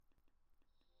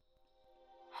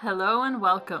Hello and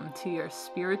welcome to your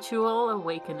spiritual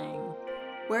awakening.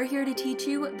 We're here to teach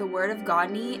you the Word of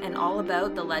Godney and all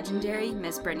about the legendary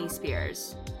Miss Britney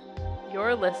Spears.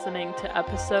 You're listening to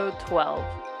episode 12,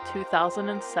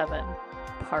 2007,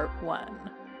 part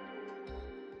 1.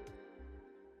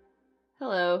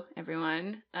 Hello,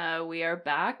 everyone. We are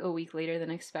back a week later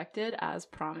than expected, as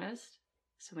promised.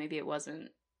 So maybe it wasn't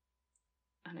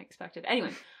unexpected.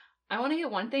 Anyway, I want to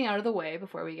get one thing out of the way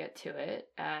before we get to it.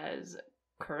 As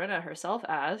Corinna herself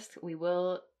asked, we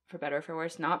will, for better or for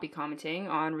worse, not be commenting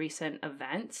on recent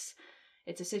events.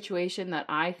 It's a situation that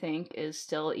I think is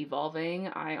still evolving.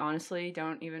 I honestly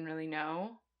don't even really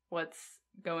know what's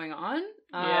going on.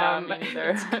 Yeah, me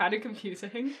neither. It's kind of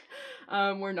confusing.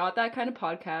 We're not that kind of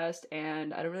podcast,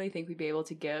 and I don't really think we'd be able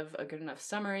to give a good enough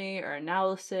summary or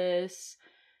analysis.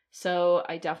 So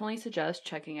I definitely suggest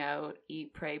checking out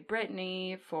Eat, Pray,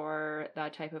 Britney for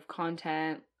that type of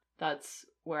content. That's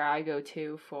where I go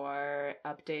to for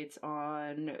updates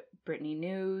on Britney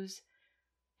news.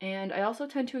 And I also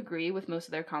tend to agree with most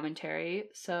of their commentary.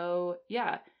 So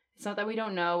yeah, it's not that we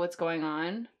don't know what's going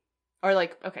on. Or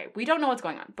we don't know what's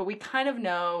going on, but we kind of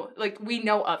know, we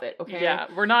know of it, okay? Yeah,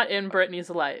 we're not in Britney's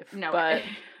life, No, but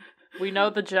we know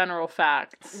the general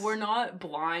facts. We're not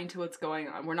blind to what's going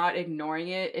on. We're not ignoring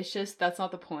it. It's just, that's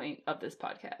not the point of this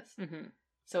podcast. Mm-hmm.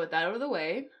 So with that out of the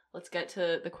way, let's get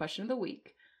to the question of the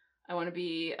week. I want to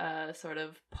be sort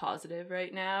of positive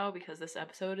right now because this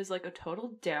episode is like a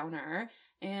total downer,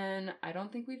 and I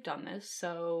don't think we've done this.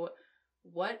 So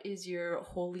what is your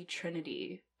holy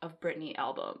trinity of Britney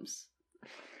albums?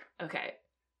 Okay.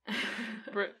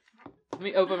 Let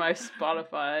me open my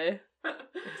Spotify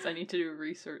because I need to do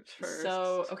research first.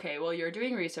 So, okay, well, you're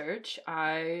doing research.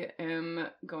 I am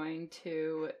going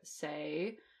to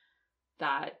say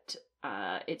that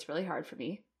it's really hard for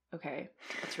me. Okay,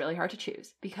 it's really hard to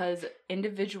choose because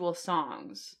individual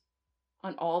songs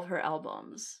on all of her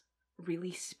albums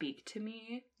really speak to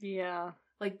me. Yeah.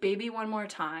 Like Baby One More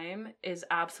Time is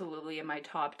absolutely in my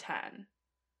top 10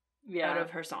 Yeah. out of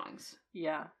her songs.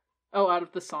 Yeah. Oh, out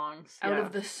of the songs. Out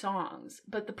of the songs.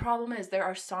 But the problem is there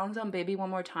are songs on Baby One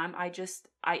More Time I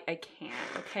can't,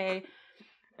 okay?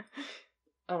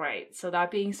 Alright, so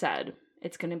that being said,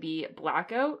 it's gonna be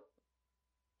Blackout,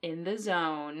 In the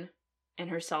Zone, and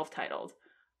her self-titled.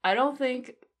 I don't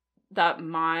think that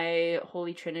my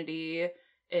holy trinity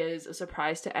is a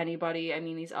surprise to anybody. I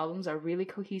mean, these albums are really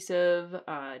cohesive,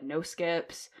 no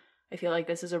skips. I feel like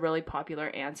this is a really popular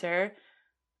answer.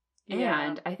 Yeah.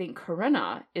 And I think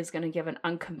Corinna is going to give an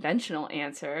unconventional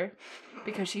answer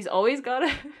because she's always got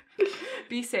to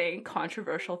be saying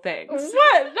controversial things.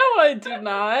 What? No, I do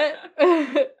not.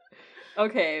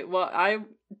 Okay, well, I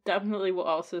definitely will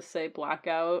also say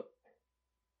Blackout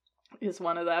is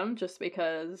one of them just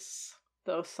because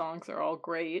those songs are all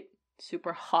great,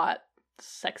 super hot,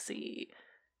 sexy,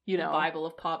 you know. Bible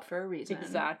of pop for a reason.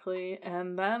 Exactly.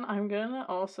 And then I'm gonna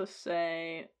also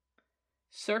say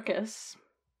Circus.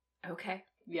 Okay.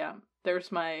 Yeah, there's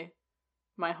my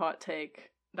hot take.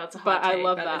 That's a hot take. I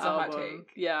love that that is a album. hot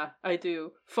take. Yeah, I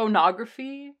do.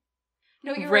 Phonography.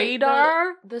 No, you're Radar.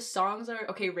 Right. The songs are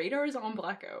okay. Radar is on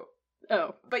Blackout.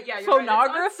 Oh, but yeah, you're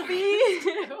Phonography.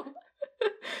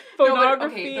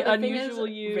 Phonography, no, but Unusual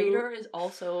You. Radar is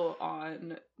also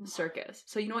on Circus.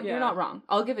 So you know what? Yeah. You're not wrong.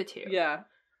 I'll give it to you. Yeah,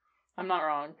 I'm not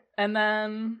wrong. And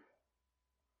then,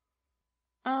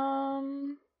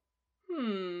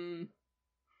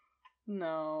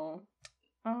 no.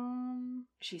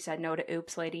 She said no to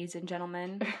Oops, ladies and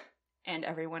gentlemen, and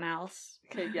everyone else.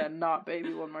 Okay, yeah, not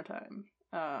Baby One More Time.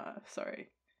 Sorry.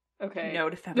 Okay.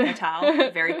 No to Femme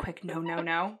Fatale. Very quick no.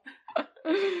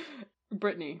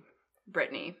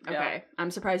 Britney. Okay. Yeah.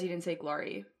 I'm surprised you didn't say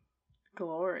Glory.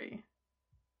 Glory.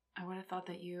 I would have thought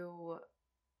that you...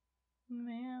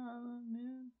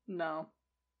 Man. No.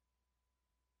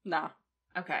 Nah.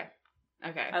 Okay.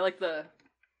 I like the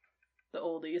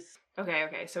oldies.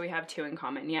 Okay. So we have two in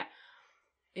common. Yeah.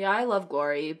 Yeah, I love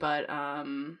Glory, but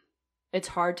it's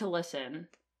hard to listen.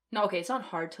 No, okay, it's not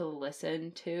hard to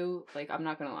listen to. I'm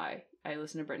not gonna lie. I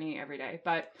listen to Britney every day,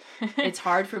 but it's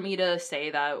hard for me to say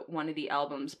that one of the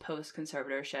albums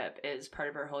post-conservatorship is part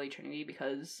of her holy trinity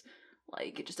because,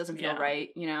 it just doesn't feel right,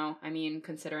 you know? I mean,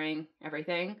 considering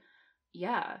everything.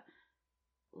 Yeah.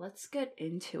 Let's get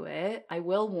into it. I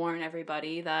will warn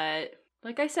everybody that,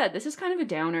 like I said, this is kind of a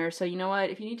downer, so you know what?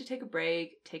 If you need to take a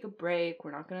break, take a break.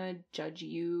 We're not gonna judge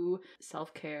you.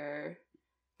 Self-care,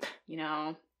 you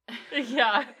know?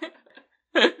 Yeah.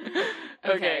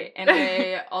 Okay, and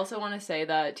I also want to say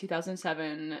that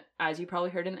 2007, as you probably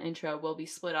heard in the intro, will be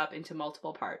split up into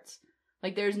multiple parts.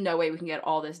 There's no way we can get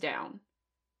all this down.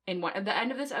 at the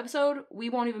end of this episode, we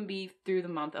won't even be through the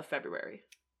month of February.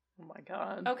 Oh my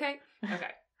god. Okay?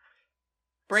 Okay.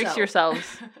 Brace yourselves.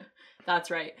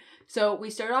 That's right. So we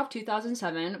started off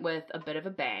 2007 with a bit of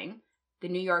a bang. The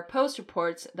New York Post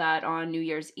reports that on New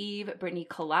Year's Eve, Britney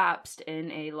collapsed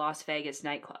in a Las Vegas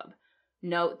nightclub.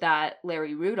 Note that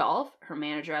Larry Rudolph, her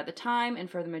manager at the time and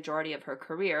for the majority of her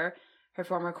career, her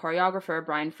former choreographer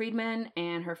Brian Friedman,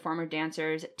 and her former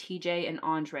dancers TJ and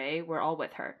Andre were all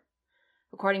with her.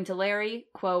 According to Larry,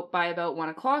 quote, by about 1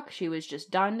 o'clock, she was just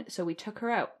done, so we took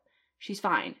her out. She's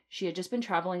fine. She had just been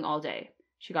traveling all day.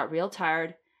 She got real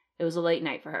tired. It was a late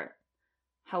night for her.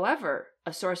 However,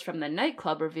 a source from the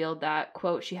nightclub revealed that,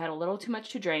 quote, she had a little too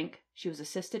much to drink. She was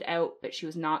assisted out, but she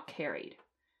was not carried.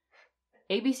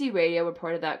 ABC Radio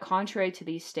reported that contrary to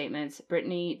these statements,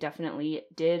 Britney definitely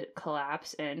did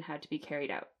collapse and had to be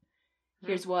carried out.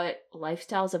 Here's what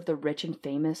Lifestyles of the Rich and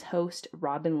Famous host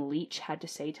Robin Leach had to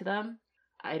say to them.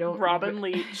 Robin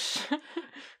Leach.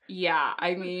 Yeah,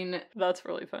 I mean... That's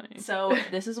really funny. So,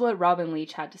 this is what Robin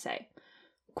Leach had to say.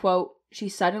 Quote, she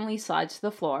suddenly slides to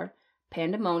the floor.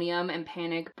 Pandemonium and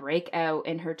panic break out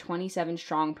in her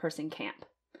 27-strong person camp.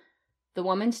 The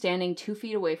woman standing 2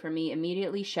 feet away from me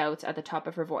immediately shouts at the top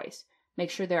of her voice, make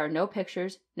sure there are no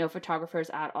pictures, no photographers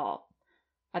at all.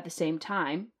 At the same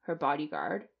time, her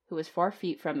bodyguard, who is 4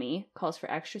 feet from me, calls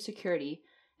for extra security,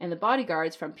 and the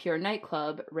bodyguards from Pure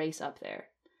Nightclub race up there.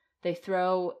 They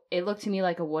throw, it looked to me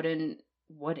like a woolen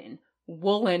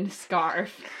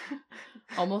scarf,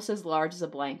 almost as large as a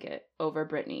blanket, over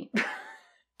Britney.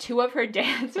 2 of her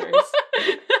dancers,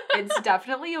 it's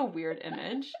definitely a weird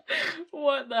image.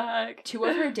 What the heck? 2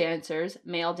 of her dancers,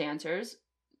 male dancers,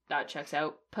 that checks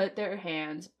out, put their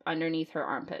hands underneath her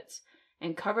armpits.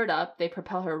 And covered up, they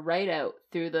propel her right out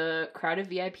through the crowded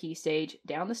VIP stage,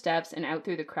 down the steps, and out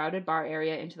through the crowded bar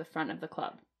area into the front of the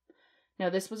club. Now,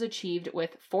 this was achieved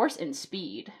with force and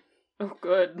speed. Oh,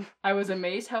 good. I was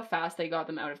amazed how fast they got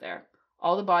them out of there.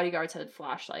 All the bodyguards had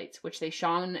flashlights, which they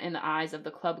shone in the eyes of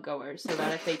the club goers, so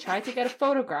that if they tried to get a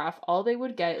photograph, all they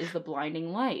would get is the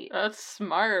blinding light. That's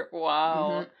smart. Wow.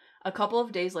 Mm-hmm. A couple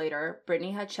of days later,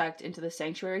 Britney had checked into the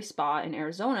Sanctuary Spa in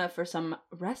Arizona for some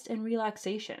rest and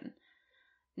relaxation.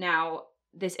 Now,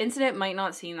 this incident might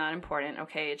not seem that important,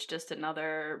 okay? It's just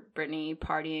another Britney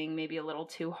partying maybe a little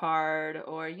too hard,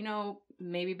 or, you know,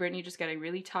 maybe Britney just getting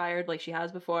really tired like she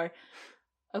has before.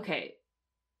 Okay,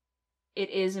 it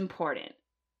is important.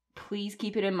 Please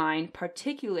keep it in mind,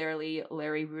 particularly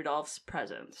Larry Rudolph's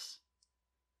presence.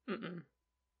 Mm-mm.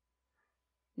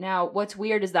 Now, what's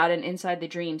weird is that in Inside the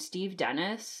Dream, Steve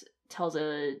Dennis tells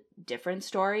a different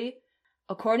story.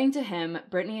 According to him,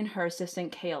 Britney and her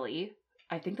assistant Kaylee,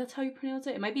 I think that's how you pronounce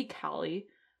it. It might be Callie,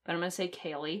 but I'm going to say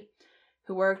Kaylee,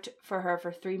 who worked for her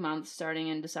for 3 months starting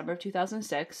in December of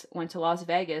 2006, went to Las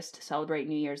Vegas to celebrate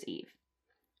New Year's Eve.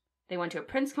 They went to a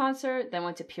Prince concert, then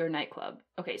went to Pure Nightclub.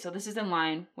 Okay, so this is in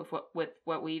line with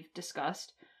what we've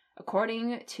discussed.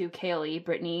 According to Kaylee,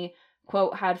 Britney,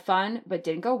 quote, had fun, but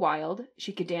didn't go wild.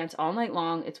 She could dance all night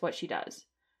long. It's what she does.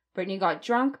 Britney got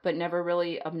drunk, but never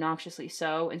really obnoxiously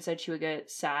so. Instead, she would get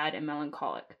sad and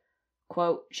melancholic.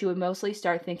 Quote, she would mostly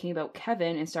start thinking about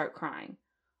Kevin and start crying.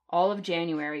 All of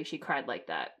January, she cried like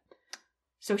that.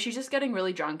 So she's just getting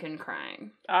really drunk and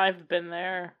crying. I've been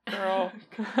there, girl.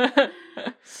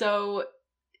 So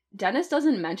Dennis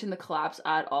doesn't mention the collapse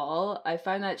at all. I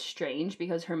find that strange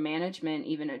because her management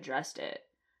even addressed it,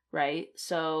 right?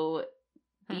 So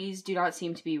these do not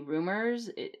seem to be rumors.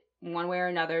 One way or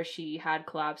another, she had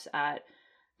collapse at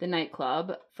the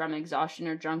nightclub from exhaustion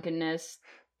or drunkenness.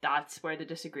 That's where the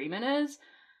disagreement is.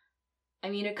 I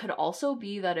mean, it could also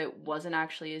be that it wasn't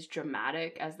actually as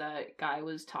dramatic as that guy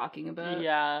was talking about.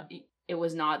 Yeah. It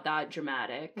was not that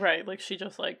dramatic. Right, like she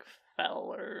just, like,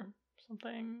 fell or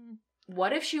something.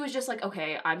 What if she was just like,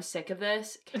 okay, I'm sick of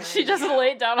this. She just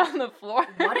laid down on the floor.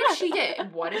 What if she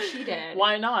did? What if she did?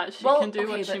 Why not? She can do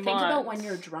what she wants. Think about when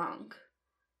you're drunk.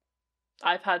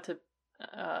 I've had to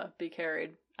be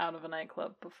carried out of a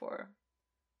nightclub before.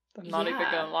 I'm not even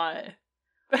gonna lie.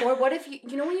 Or what if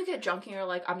you know when you get drunk and you're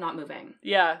like, I'm not moving.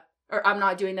 Yeah. Or I'm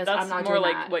not doing this, I'm not doing that.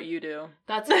 That's more like what you do.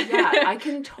 That's, yeah, I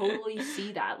can totally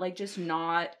see that. Like, just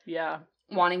not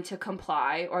wanting to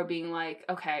comply or being like,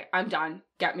 okay, I'm done.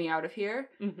 Get me out of here.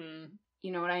 Mm-hmm.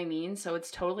 You know what I mean? So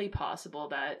it's totally possible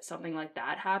that something like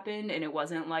that happened and it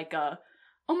wasn't like oh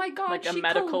my god, like she a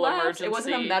medical collapsed. emergency. It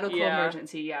wasn't a medical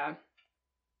emergency, yeah.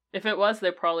 If it was,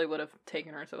 they probably would have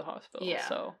taken her to the hospital. Yeah.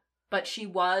 So. But she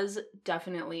was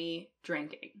definitely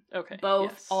drinking. Okay.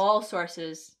 All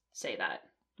sources say that.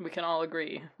 We can all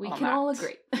agree. We can all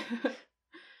agree.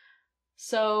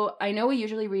 So I know we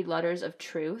usually read letters of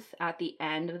truth at the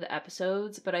end of the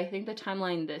episodes, but I think the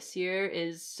timeline this year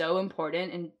is so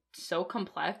important and so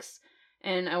complex,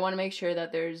 and I want to make sure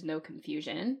that there's no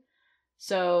confusion.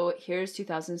 So here's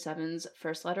 2007's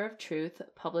first letter of truth,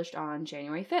 published on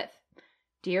January 5th.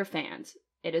 Dear fans,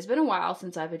 it has been a while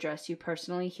since I've addressed you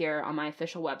personally here on my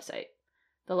official website.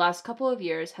 The last couple of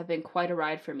years have been quite a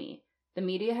ride for me. The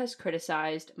media has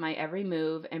criticized my every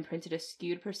move and printed a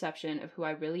skewed perception of who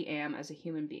I really am as a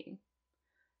human being.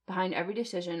 Behind every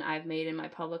decision I've made in my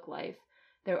public life,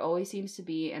 there always seems to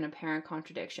be an apparent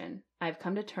contradiction. I've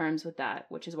come to terms with that,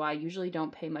 which is why I usually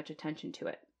don't pay much attention to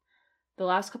it. The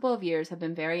last couple of years have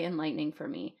been very enlightening for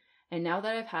me, and now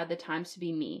that I've had the times to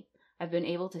be me, I've been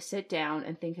able to sit down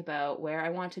and think about where I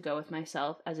want to go with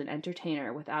myself as an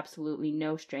entertainer with absolutely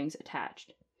no strings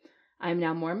attached. I am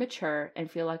now more mature and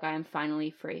feel like I am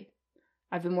finally free.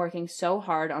 I've been working so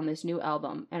hard on this new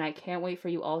album, and I can't wait for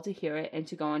you all to hear it and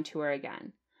to go on tour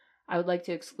again. I would like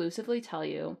to exclusively tell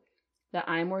you that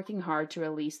I am working hard to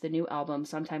release the new album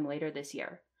sometime later this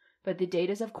year, but the date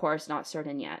is of course not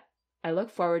certain yet. I look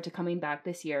forward to coming back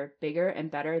this year bigger and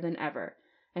better than ever,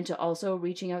 and to also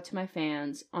reaching out to my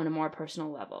fans on a more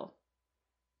personal level.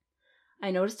 I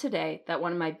noticed today that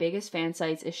one of my biggest fan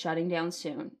sites is shutting down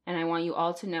soon, and I want you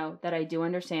all to know that I do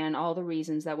understand all the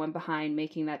reasons that went behind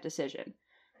making that decision,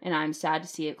 and I'm sad to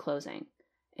see it closing.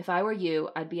 If I were you,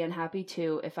 I'd be unhappy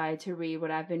too if I had to read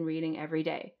what I've been reading every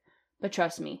day. But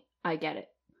trust me, I get it.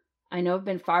 I know I've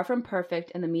been far from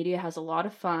perfect, and the media has a lot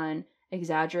of fun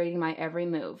exaggerating my every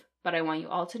move, but I want you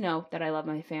all to know that I love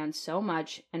my fans so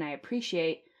much, and I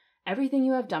appreciate everything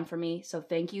you have done for me, so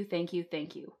thank you, thank you,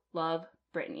 thank you. Love,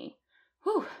 Brittany.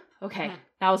 Whew, okay,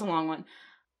 that was a long one.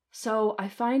 So I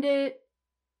find it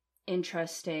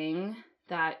interesting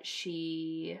that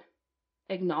she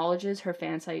acknowledges her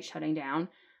fan site shutting down.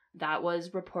 That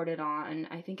was reported on,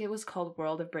 I think it was called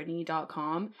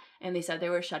worldofbrittany.com, and they said they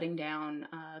were shutting down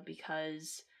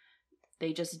because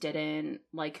they just didn't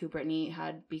like who Brittany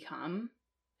had become,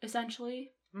 essentially.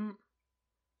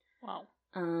 Wow.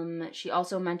 She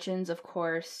also mentions, of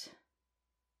course,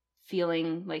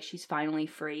 feeling like she's finally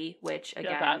free, which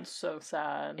again, that's so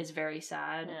sad. Is very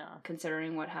sad, yeah,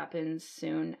 considering what happens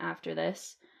soon after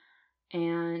this.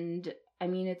 And I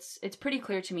mean, it's pretty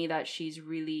clear to me that she's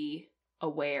really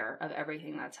aware of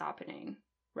everything that's happening,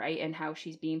 right, and how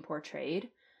she's being portrayed.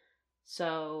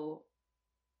 So,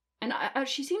 and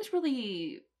she seems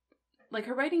really like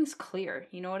her writing's clear.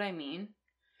 You know what I mean?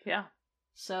 Yeah.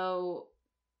 So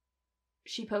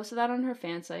she posted that on her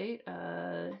fan site,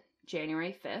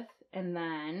 January 5th, and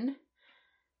then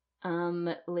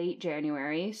late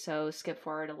January, so skip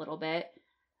forward a little bit.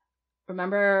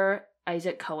 Remember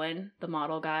Isaac Cohen, the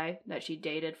model guy that she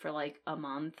dated for like a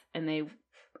month, and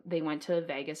they went to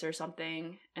Vegas or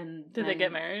something, and did they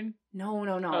get married? No.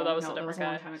 Oh, that was a different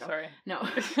guy. Long time ago. Sorry. No.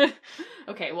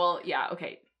 Okay, well, yeah,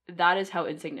 okay. That is how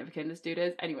insignificant this dude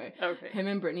is. Anyway, okay. Him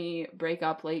and Brittany break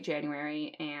up late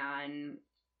January, and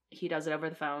he does it over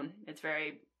the phone. It's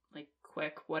very, like,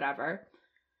 quick, whatever.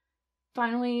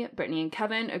 Finally, Brittany and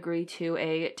Kevin agree to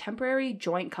a temporary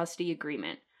joint custody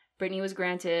agreement. Brittany was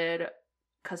granted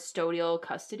custodial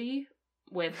custody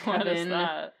with Kevin. What is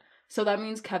that? So that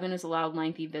means Kevin is allowed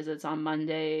lengthy visits on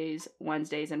Mondays,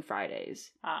 Wednesdays, and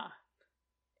Fridays.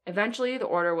 Eventually, the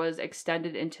order was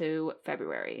extended into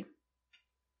February.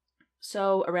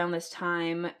 So around this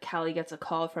time, Callie gets a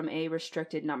call from a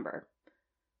restricted number.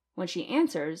 When she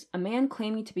answers, a man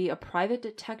claiming to be a private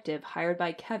detective hired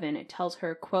by Kevin tells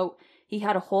her, quote, he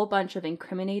had a whole bunch of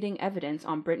incriminating evidence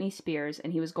on Britney Spears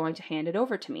and he was going to hand it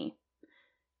over to me.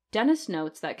 Dennis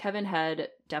notes that Kevin had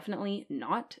definitely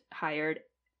not hired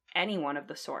anyone of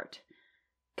the sort.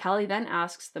 Callie then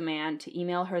asks the man to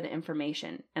email her the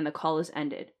information, and the call is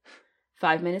ended.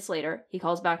 5 minutes later, he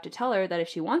calls back to tell her that if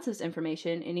she wants this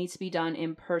information, it needs to be done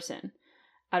in person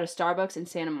at a Starbucks in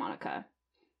Santa Monica.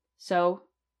 So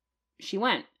she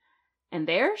went, and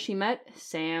there she met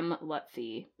Sam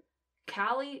Lutfi.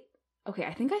 Callie, okay,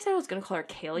 I think I said I was going to call her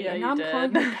Kaylee, yeah, and now I'm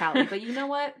calling her Callie, but you know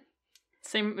what?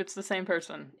 It's the same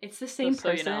person. It's the same Just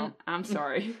person. So you know. I'm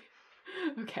sorry.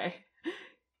 Okay.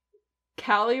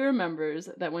 Callie remembers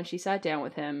that when she sat down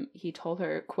with him, he told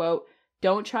her, quote,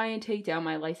 don't try and take down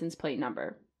my license plate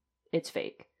number. It's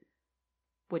fake.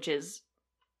 Which is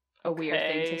a weird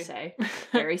thing to say.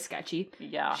 Very sketchy.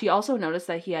 Yeah. She also noticed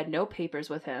that he had no papers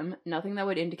with him, nothing that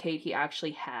would indicate he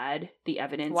actually had the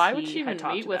evidence. Why would she even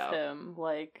meet with him?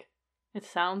 Like, it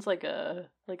sounds like a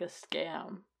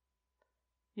scam.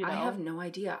 You know? I have no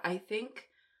idea. I think.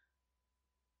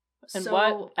 And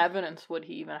what evidence would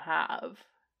he even have?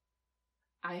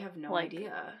 I have no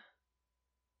idea.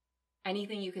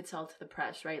 anything you could sell to the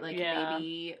press, right? Like Yeah.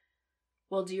 maybe,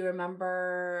 well, do you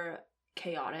remember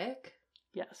Chaotic?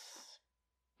 Yes.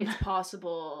 It's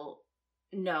possible.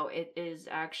 No, it is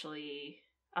actually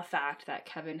a fact that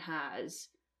Kevin has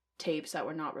tapes that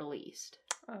were not released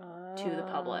to the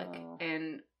public.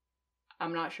 And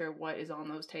I'm not sure what is on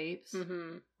those tapes.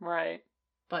 Mm-hmm. Right.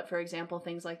 But for example,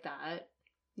 things like that,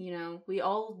 you know, we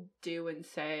all do and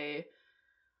say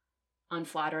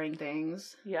unflattering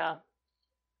things. Yeah.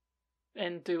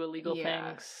 And do illegal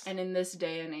things. And in this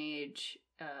day and age,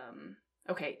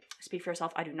 okay, speak for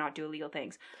yourself, I do not do illegal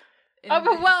things. But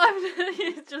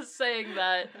I'm just saying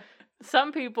that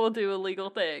some people do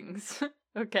illegal things.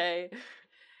 Okay.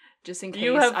 Just in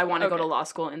case I want to go to law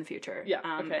school in the future. Yeah.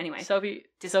 Okay. Anyway. Sophie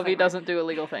doesn't do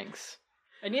illegal things.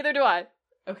 And neither do I.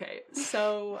 Okay.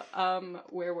 So,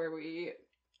 where were we?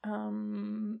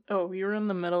 We were in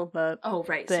the middle of that. Oh,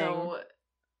 right. thing. So,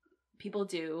 people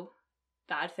do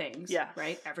bad things. Yes.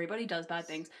 Right? Everybody does bad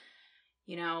things.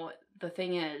 You know, the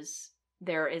thing is,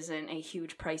 there isn't a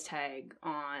huge price tag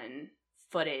on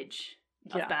footage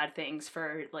of bad things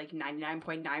for like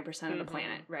 99.9% of the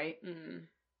planet, right? Mm-hmm.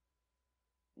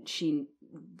 She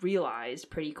realized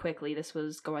pretty quickly this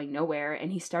was going nowhere,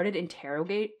 and he started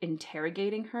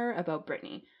interrogating her about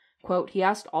Brittany. Quote, he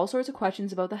asked all sorts of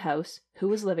questions about the house, who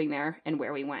was living there, and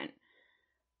where we went.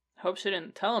 Hope she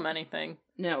didn't tell him anything.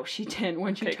 No, she didn't.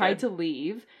 When she tried to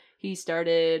leave, he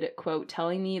started, quote,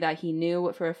 telling me that he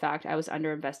knew for a fact I was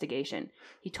under investigation.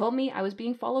 He told me I was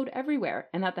being followed everywhere,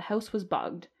 and that the house was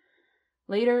bugged.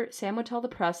 Later, Sam would tell the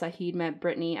press that he'd met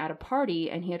Brittany at a party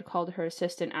and he had called her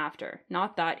assistant after.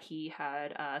 Not that he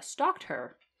had stalked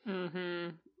her.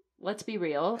 Mm-hmm. Let's be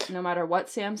real, no matter what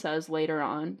Sam says later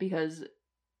on, because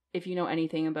if you know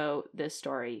anything about this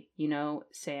story, you know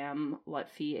Sam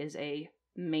Lutfi is a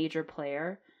major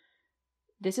player.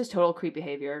 This is total creep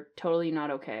behavior. Totally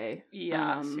not okay.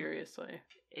 Yeah, seriously.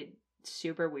 It's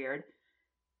super weird.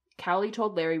 Cowley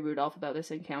told Larry Rudolph about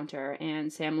this encounter,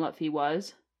 and Sam Lutfi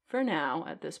was, for now,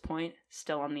 at this point,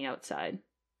 still on the outside.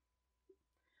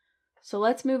 So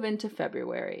let's move into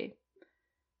February.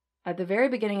 At the very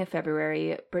beginning of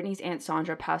February, Brittany's Aunt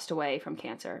Sandra passed away from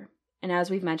cancer. And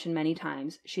as we've mentioned many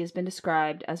times, she has been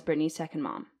described as Brittany's second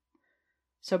mom.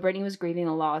 So Brittany was grieving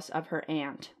the loss of her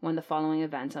aunt when the following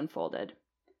events unfolded.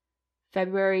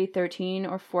 February 13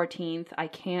 or 14th, I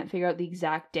can't figure out the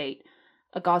exact date,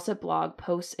 a gossip blog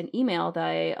posts an email that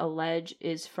I allege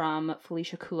is from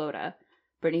Felicia Culotta,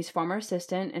 Brittany's former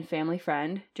assistant and family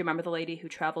friend. Do you remember the lady who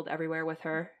traveled everywhere with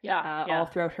her? Yeah. All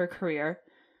throughout her career.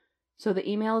 So the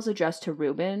email is addressed to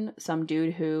Ruben, some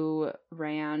dude who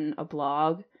ran a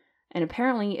blog. And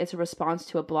apparently it's a response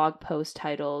to a blog post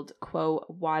titled, quote,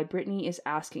 why Brittany is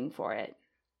asking for it.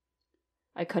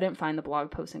 I couldn't find the blog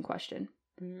post in question.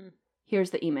 Mm. Here's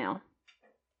the email.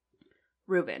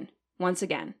 Ruben, once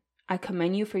again, I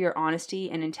commend you for your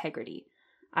honesty and integrity.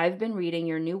 I've been reading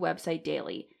your new website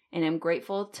daily, and am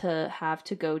grateful to have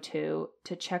to go to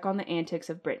check on the antics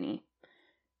of Brittany.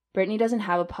 Brittany doesn't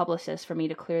have a publicist for me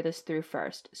to clear this through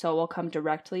first, so it will come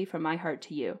directly from my heart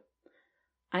to you.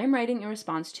 I am writing in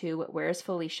response to Where's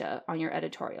Felicia on your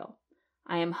editorial.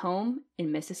 I am home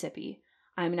in Mississippi.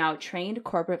 I am now a trained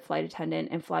corporate flight attendant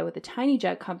and fly with a tiny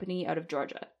jet company out of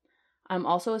Georgia. I'm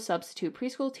also a substitute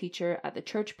preschool teacher at the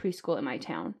church preschool in my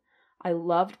town. I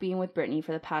loved being with Brittany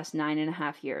for the past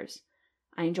 9.5 years.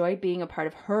 I enjoyed being a part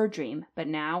of her dream, but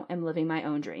now am living my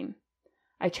own dream.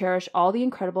 I cherish all the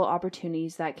incredible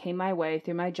opportunities that came my way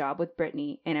through my job with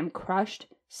Brittany and am crushed,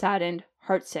 saddened,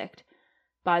 heartsick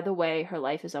by the way her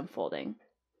life is unfolding.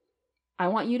 I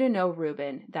want you to know,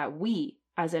 Ruben, that we,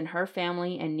 as in her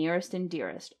family and nearest and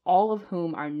dearest, all of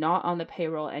whom are not on the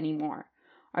payroll anymore,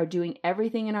 are doing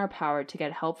everything in our power to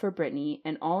get help for Brittany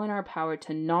and all in our power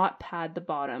to not pad the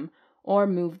bottom or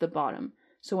move the bottom.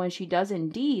 So when she does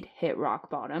indeed hit rock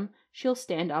bottom, she'll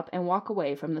stand up and walk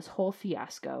away from this whole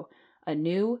fiasco, a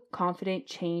new, confident,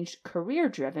 changed,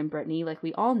 career-driven Brittany like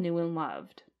we all knew and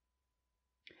loved.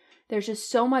 There's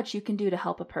just so much you can do to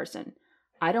help a person.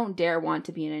 I don't dare want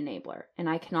to be an enabler, and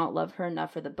I cannot love her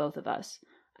enough for the both of us.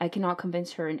 I cannot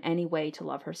convince her in any way to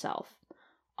love herself.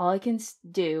 All I can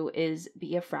do is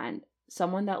be a friend,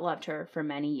 someone that loved her for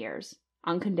many years,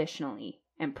 unconditionally,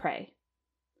 and pray.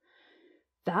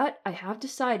 That, I have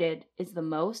decided, is the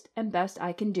most and best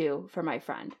I can do for my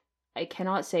friend. I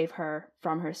cannot save her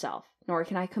from herself, nor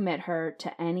can I commit her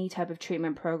to any type of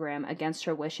treatment program against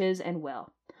her wishes and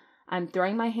will. I'm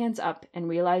throwing my hands up and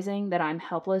realizing that I'm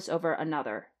helpless over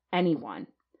another, anyone.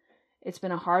 It's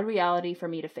been a hard reality for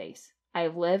me to face. I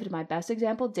have lived my best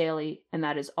example daily, and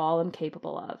that is all I'm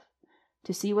capable of.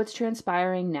 To see what's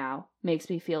transpiring now makes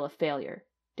me feel a failure,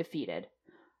 defeated.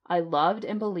 I loved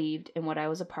and believed in what I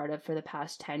was a part of for the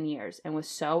past 10 years and was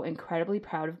so incredibly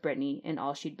proud of Brittany and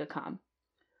all she'd become.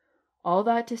 All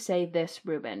that to say this,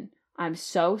 Ruben. I'm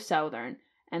so Southern,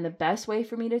 and the best way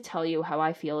for me to tell you how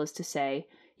I feel is to say,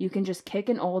 you can just kick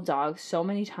an old dog so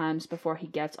many times before he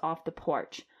gets off the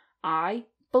porch. I,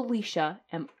 Felicia,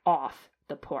 am off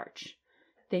the porch.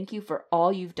 Thank you for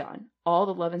all you've done, all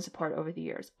the love and support over the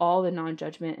years, all the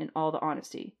non-judgment, and all the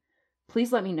honesty.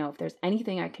 Please let me know if there's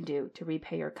anything I can do to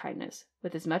repay your kindness.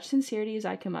 With as much sincerity as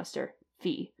I can muster,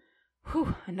 Fee.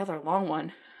 Whew, another long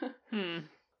one.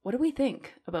 What do we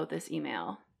think about this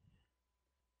email?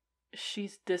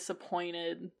 She's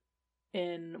disappointed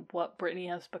in what Brittany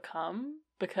has become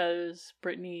because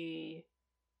Brittany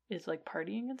is like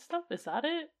partying and stuff. Is that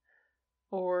it?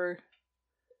 Or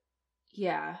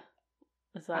yeah,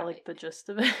 is that like the gist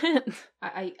of it?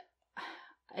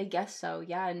 I guess so.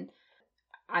 Yeah, and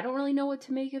I don't really know what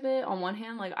to make of it. On one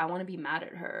hand, like I want to be mad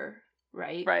at her,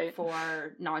 right? Right.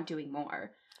 For not doing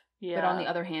more. Yeah. But on the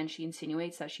other hand, she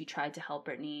insinuates that she tried to help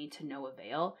Brittany to no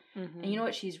avail. And you know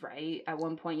what? She's right. At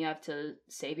one point, you have to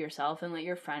save yourself and let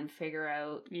your friend figure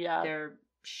out their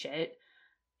shit.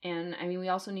 And I mean, we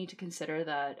also need to consider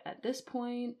that at this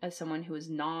point, as someone who is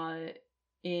not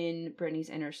in Brittany's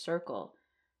inner circle,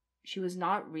 she was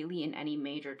not really in any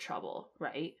major trouble,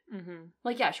 right?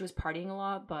 Like, yeah, she was partying a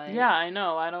lot, but... Yeah, I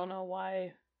know. I don't know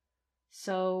why...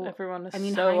 So, everyone is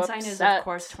hindsight upset. is, of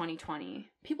course, 2020.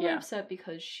 People are upset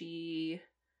because she...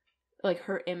 Like,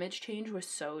 her image change was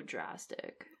so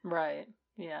drastic. Right.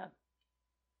 Yeah.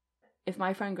 If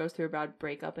my friend goes through a bad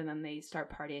breakup and then they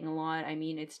start partying a lot, I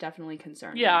mean, it's definitely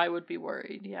concerning. Yeah, I would be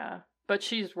worried, yeah. But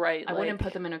she's right. I wouldn't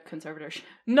put them in a conservatorship.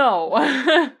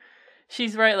 No.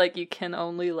 She's right, like, you can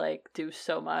only, like, do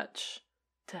so much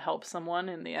to help someone.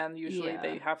 In the end, usually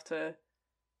they have to,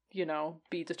 you know,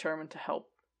 be determined to help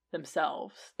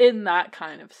themselves in that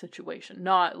kind of situation,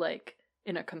 not like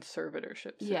in a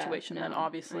conservatorship situation. Then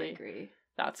obviously I agree.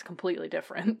 That's completely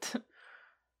different.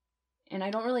 And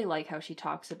I don't really like how she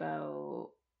talks about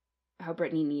how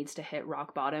Brittany needs to hit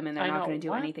rock bottom and they're not going to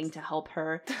do anything to help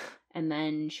her. And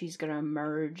then she's going to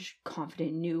emerge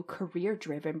confident, new,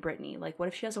 career-driven Brittany. Like, what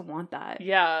if she doesn't want that?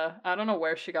 Yeah, I don't know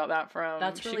where she got that from.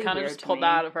 That's really She kind of weird just pulled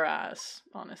that out of her ass,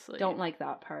 honestly. Don't like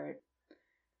that part.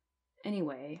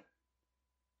 Anyway...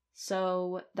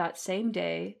 So, that same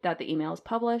day that the email is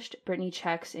published, Brittany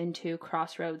checks into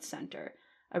Crossroads Center,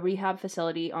 a rehab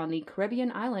facility on the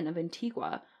Caribbean island of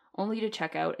Antigua, only to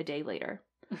check out a day later.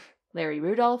 Larry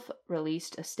Rudolph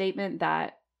released a statement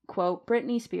that, quote,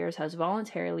 Britney Spears has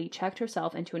voluntarily checked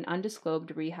herself into an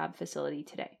undisclosed rehab facility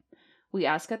today. We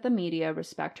ask that the media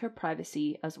respect her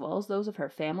privacy as well as those of her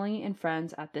family and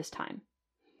friends at this time.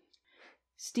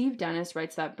 Steve Dennis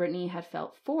writes that Brittany had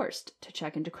felt forced to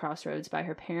check into Crossroads by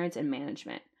her parents and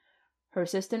management. Her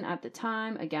assistant at the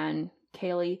time, again,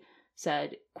 Kaylee,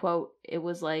 said, quote, it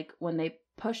was like when they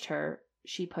pushed her,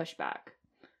 she pushed back.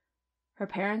 Her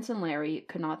parents and Larry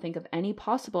could not think of any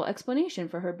possible explanation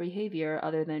for her behavior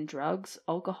other than drugs,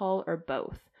 alcohol, or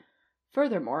both.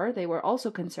 Furthermore, they were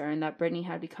also concerned that Brittany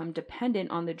had become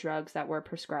dependent on the drugs that were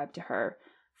prescribed to her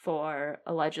for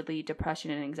allegedly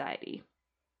depression and anxiety.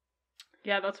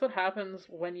 Yeah, that's what happens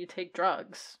when you take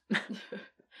drugs.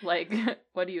 Like,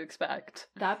 what do you expect?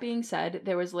 That being said,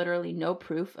 there was literally no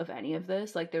proof of any of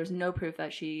this. Like, there's no proof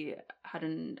that she had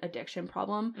an addiction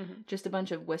problem. Just a bunch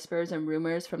of whispers and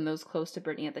rumors from those close to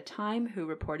Brittany at the time who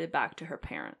reported back to her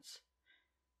parents.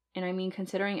 And I mean,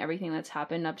 considering everything that's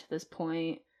happened up to this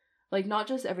point, like, not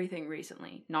just everything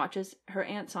recently, not just her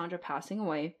Aunt Sandra passing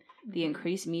away, the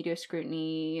increased media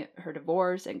scrutiny, her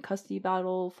divorce and custody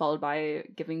battle, followed by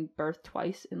giving birth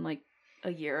twice in, like,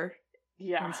 a year.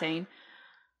 Yeah. Insane.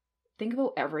 Think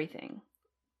about everything.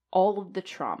 All of the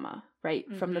trauma,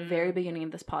 right? From the very beginning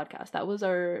of this podcast. That was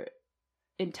our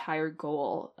entire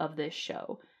goal of this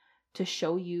show. To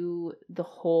show you the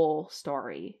whole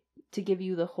story. To give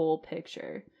you the whole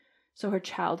picture. So her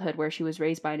childhood, where she was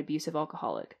raised by an abusive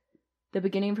alcoholic. The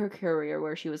beginning of her career,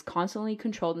 where she was constantly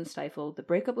controlled and stifled. The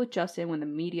breakup with Justin, when the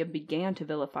media began to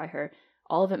vilify her.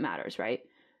 All of it matters, right?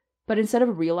 But instead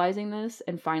of realizing this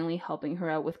and finally helping her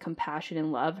out with compassion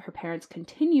and love, her parents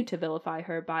continue to vilify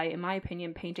her by, in my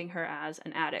opinion, painting her as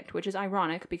an addict, which is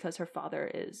ironic because her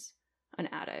father is an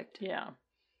addict. Yeah.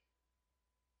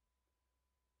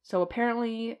 So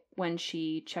apparently, when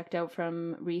she checked out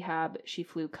from rehab, she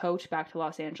flew coach back to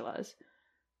Los Angeles.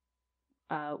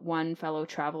 One fellow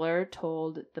traveler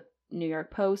told the New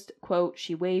York Post, quote,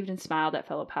 she waved and smiled at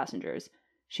fellow passengers.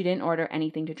 She didn't order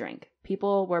anything to drink.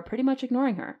 People were pretty much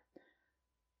ignoring her.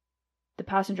 The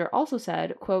passenger also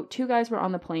said, quote, 2 guys were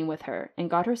on the plane with her and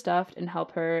got her stuffed and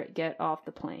helped her get off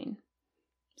the plane.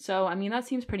 So, I mean, that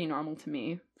seems pretty normal to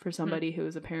me for somebody who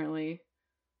is apparently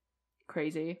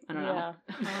crazy. I don't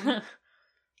know.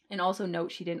 And also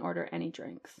note she didn't order any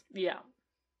drinks. Yeah.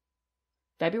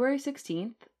 February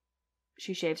 16th,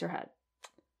 she shaves her head.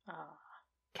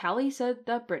 Callie said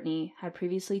that Britney had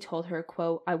previously told her,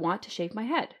 quote, "I want to shave my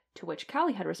head," to which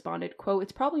Callie had responded, quote,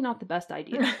 "It's probably not the best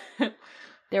idea."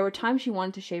 There were times she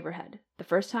wanted to shave her head. The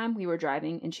first time we were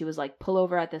driving and she was like, "Pull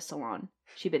over at this salon."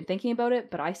 She'd been thinking about it,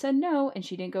 but I said no and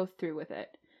she didn't go through with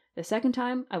it. The second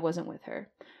time, I wasn't with her.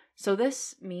 So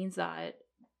this means that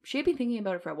she had been thinking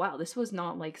about it for a while. This was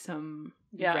not like some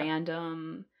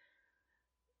random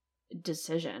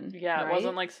decision. Yeah, right? It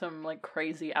wasn't like some like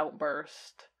crazy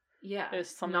outburst. Yeah. It was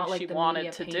something she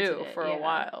wanted to do for a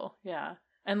while. Yeah.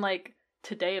 And like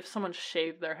today, if someone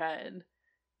shaved their head,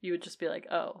 you would just be like,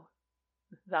 oh,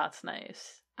 that's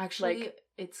nice. Actually, like,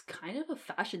 it's kind of a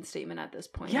fashion statement at this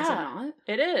point, is it not?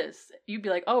 It is. You'd be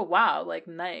like, oh, wow, like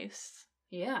nice.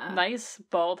 Yeah. Nice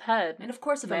bald head. And of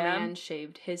course, if a man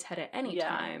shaved his head at any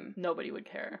time, nobody would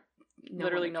care.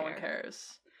 Literally no one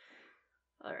cares.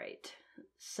 All right.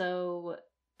 So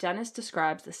Dennis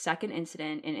describes the second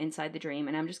incident in Inside the Dream,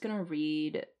 and I'm just going to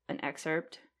read an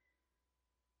excerpt.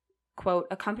 Quote,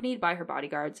 "Accompanied by her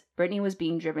bodyguards, Britney was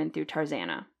being driven through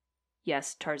Tarzana."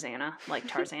 Yes, Tarzana, like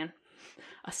Tarzan.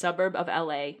 A suburb of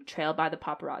LA, trailed by the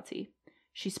paparazzi.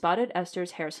 She spotted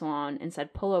Esther's hair salon and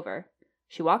said, "Pull over."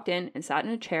 She walked in and sat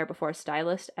in a chair before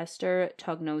stylist Esther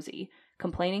Tognozzi,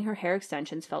 complaining her hair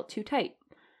extensions felt too tight.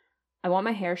 "I want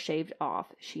my hair shaved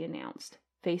off," she announced,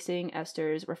 facing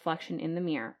Esther's reflection in the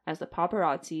mirror as the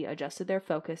paparazzi adjusted their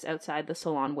focus outside the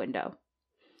salon window.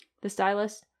 The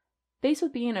stylist, faced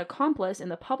with being an accomplice in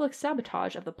the public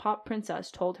sabotage of the pop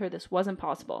princess, told her this wasn't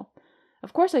possible.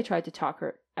 "Of course I tried to talk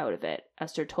her out of it,"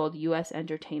 Esther told U.S.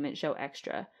 Entertainment Show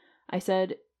Extra. "I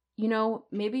said, you know,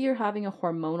 maybe you're having a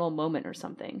hormonal moment or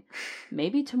something.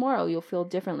 Maybe tomorrow you'll feel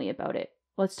differently about it.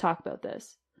 Let's talk about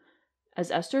this."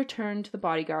 As Esther turned to the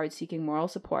bodyguard seeking moral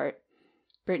support,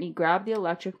 Britney grabbed the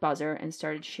electric buzzer and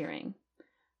started shearing.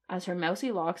 As her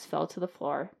mousy locks fell to the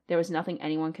floor, there was nothing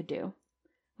anyone could do.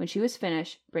 When she was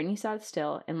finished, Britney sat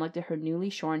still and looked at her newly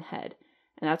shorn head,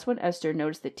 and that's when Esther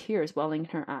noticed the tears welling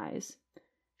in her eyes.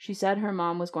 She said her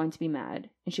mom was going to be mad,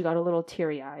 and she got a little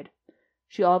teary-eyed.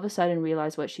 She all of a sudden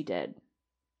realized what she did.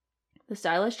 The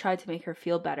stylist tried to make her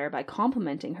feel better by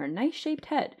complimenting her nice-shaped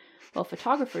head, while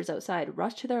photographers outside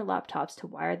rushed to their laptops to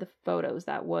wire the photos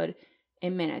that would,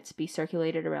 in minutes, be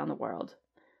circulated around the world.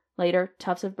 Later,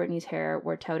 tufts of Britney's hair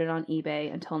were touted on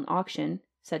eBay until an auction,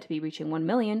 said to be reaching $1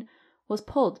 million, was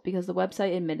pulled because the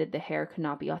website admitted the hair could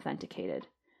not be authenticated.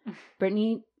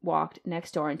 Britney walked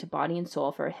next door into Body and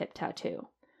Soul for a hip tattoo.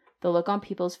 The look on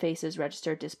people's faces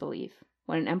registered disbelief.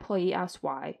 When an employee asked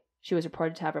why, she was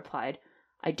reported to have replied,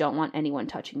 "I don't want anyone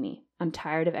touching me. I'm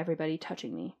tired of everybody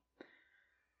touching me."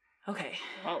 Okay.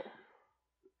 Oh.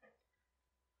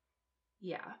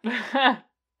 Yeah.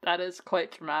 That is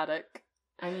quite dramatic.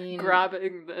 I mean,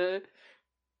 grabbing the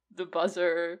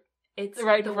buzzer. It's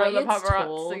right the in front way of the it's paparazzi.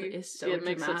 told is so it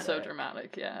makes dramatic. it so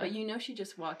dramatic, yeah. But you know, she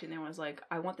just walked in there and was like,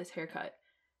 "I want this haircut.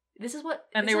 This is what."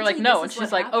 And they were like, "No," and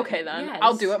she's like, happened. "Okay, then Yes.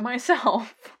 I'll do it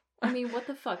myself." I mean, what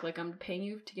the fuck? Like, I'm paying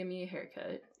you to give me a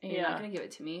haircut, and you're not gonna give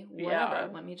it to me. Whatever. Yeah.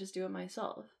 Let me just do it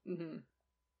myself. Mm-hmm.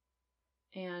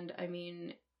 And I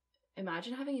mean,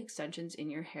 imagine having extensions in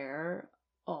your hair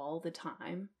all the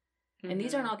time. And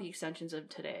these are not the extensions of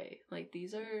today. Like,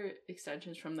 these are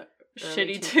extensions from the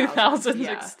early shitty 2000s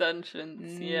Yeah.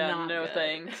 extensions. Yeah, Not no good.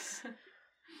 thanks.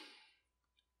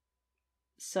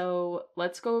 So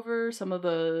let's go over some of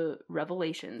the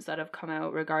revelations that have come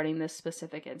out regarding this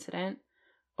specific incident.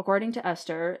 According to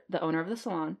Esther, the owner of the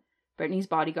salon, Britney's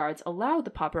bodyguards allowed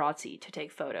the paparazzi to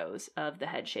take photos of the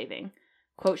head shaving.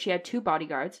 Quote, she had 2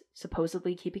 bodyguards,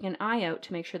 supposedly keeping an eye out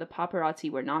to make sure the paparazzi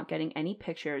were not getting any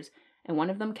pictures, and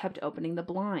one of them kept opening the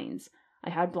blinds.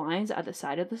 I had blinds at the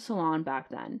side of the salon back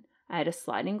then. I had a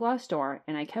sliding glass door,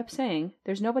 and I kept saying,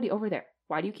 "There's nobody over there.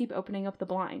 Why do you keep opening up the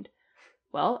blind?"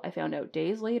 Well, I found out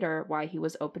days later why he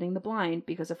was opening the blind,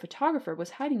 because a photographer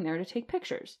was hiding there to take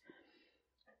pictures.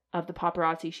 Of the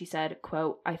paparazzi, she said,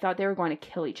 quote, "I thought they were going to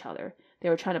kill each other. They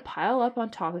were trying to pile up on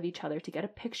top of each other to get a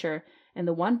picture, and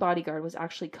the one bodyguard was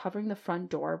actually covering the front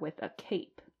door with a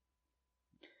cape."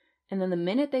 And then the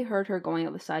minute they heard her going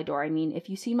out the side door, I mean, if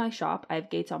you see my shop, I have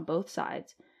gates on both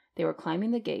sides. They were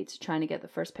climbing the gates, trying to get the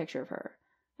first picture of her.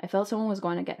 I felt someone was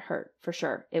going to get hurt, for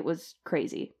sure. It was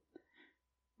crazy.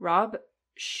 Rob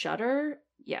Shutter,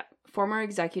 former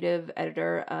executive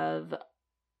editor of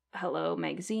Hello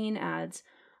Magazine, adds,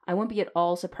 "I wouldn't be at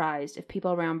all surprised if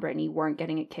people around Britney weren't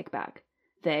getting a kickback.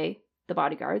 They, the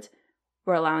bodyguards,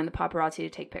 were allowing the paparazzi to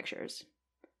take pictures."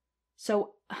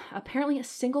 So apparently a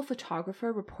single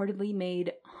photographer reportedly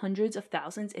made hundreds of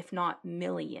thousands, if not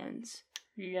millions,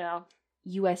 Yeah.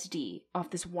 USD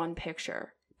off this one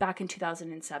picture back in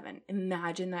 2007.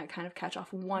 Imagine that kind of catch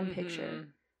off one picture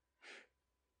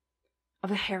of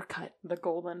a haircut. The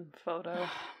golden photo.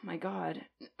 Oh my God.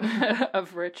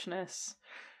 Of richness.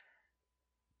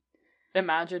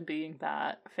 Imagine being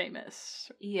that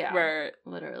famous. Yeah. Where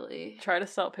literally. Try to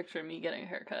sell a picture of me getting a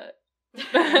haircut.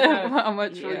 How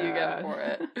much will you get for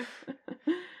it?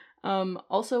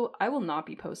 Also, I will not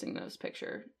be posting this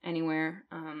picture anywhere.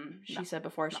 She No, said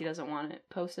before no. she doesn't want it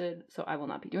posted, so I will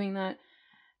not be doing that.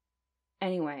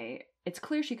 Anyway, it's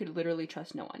clear she could literally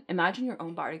trust no one. Imagine your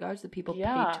own bodyguards, the people paid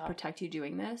to protect you,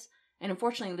 doing this. And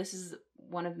unfortunately, this is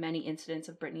one of many incidents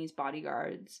of Britney's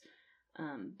bodyguards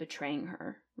betraying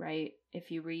her, right? If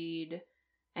you read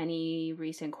any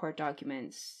recent court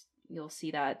documents, you'll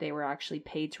see that they were actually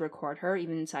paid to record her,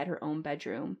 even inside her own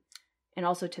bedroom. And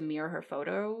also to mirror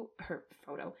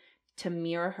to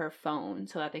mirror her phone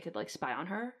so that they could, like, spy on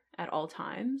her at all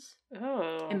times.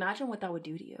 Oh. Imagine what that would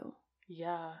do to you.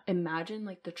 Yeah. Imagine,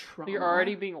 like, the trauma. You're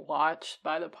already being watched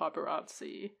by the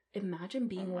paparazzi. Imagine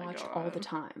being watched all the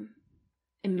time.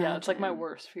 Yeah, it's like my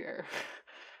worst fear.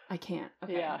 I can't.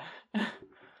 Okay. Yeah.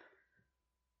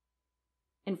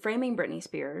 In framing Britney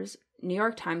Spears, New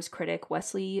York Times critic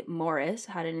Wesley Morris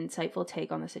had an insightful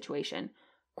take on the situation.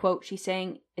 Quote, she's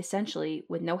saying, essentially,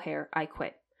 with no hair, I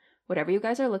quit. Whatever you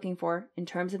guys are looking for, in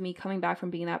terms of me coming back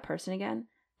from being that person again,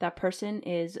 that person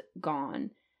is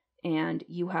gone, and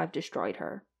you have destroyed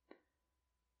her.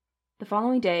 The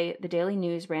following day, the Daily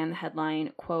News ran the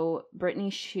headline, quote,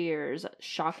 Britney Spears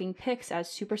shocking pics as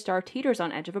superstar teeters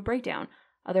on edge of a breakdown.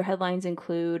 Other headlines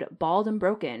include Bald and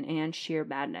Broken and Sheer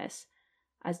Madness.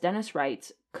 As Dennis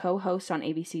Wright, co-host on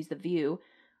ABC's The View,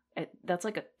 that's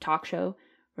like a talk show,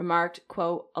 remarked,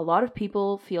 quote, a lot of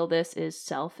people feel this is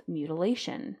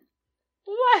self-mutilation.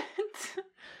 What?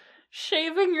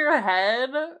 Shaving your head?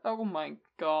 Oh my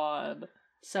God.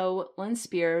 So Lynn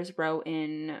Spears wrote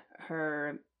in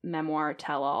her memoir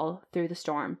tell-all, Through the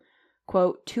Storm,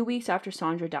 quote, 2 weeks after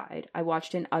Sandra died, I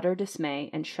watched in utter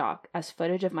dismay and shock as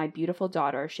footage of my beautiful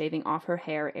daughter shaving off her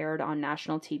hair aired on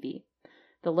national TV.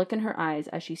 The look in her eyes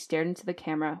as she stared into the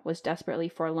camera was desperately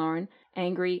forlorn,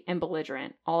 angry, and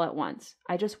belligerent, all at once.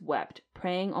 I just wept,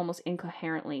 praying almost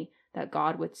incoherently that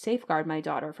God would safeguard my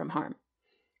daughter from harm.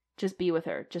 Just be with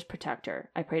her, just protect her.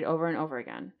 I prayed over and over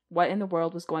again. What in the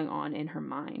world was going on in her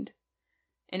mind?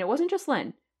 And it wasn't just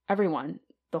Lynn. Everyone,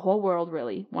 the whole world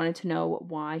really, wanted to know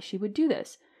why she would do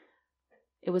this.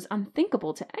 It was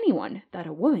unthinkable to anyone that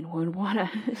a woman would want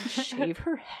to shave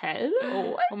her head.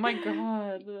 What? Oh my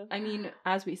God. I mean,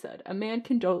 as we said, a man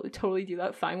can totally do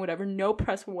that, fine, whatever, no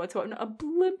press whatsoever, a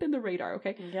blimp in the radar,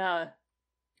 okay? Yeah.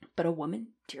 But a woman,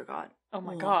 dear God. Oh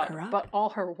my lock God. her up. But all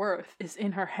her worth is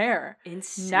in her hair.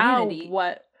 Insanity. Now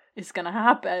what is gonna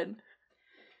happen?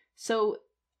 So,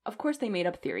 of course, they made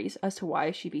up theories as to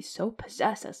why she'd be so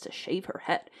possessed as to shave her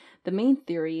head. The main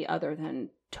theory, other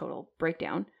than total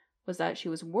breakdown, was that she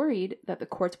was worried that the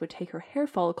courts would take her hair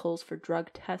follicles for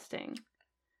drug testing.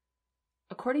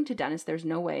 According to Dennis, there's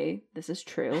no way this is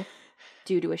true,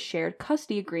 due to a shared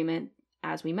custody agreement,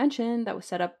 as we mentioned, that was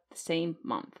set up the same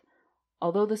month.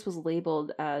 Although this was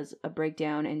labeled as a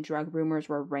breakdown and drug rumors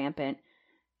were rampant,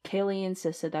 Kaylee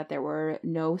insisted that there were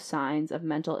no signs of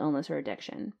mental illness or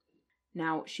addiction.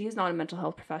 Now, she is not a mental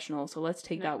health professional, so let's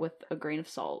take that with a grain of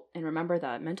salt. And remember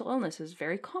that mental illness is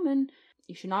very common.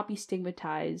 You should not be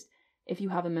stigmatized if you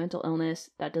have a mental illness.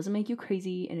 That doesn't make you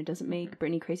crazy, and it doesn't make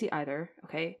Britney crazy either,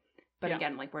 okay? But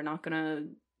again, like, we're not gonna,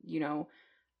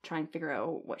 try and figure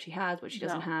out what she has, what she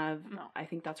doesn't have. No. I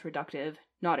think that's reductive.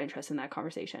 Not interested in that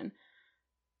conversation.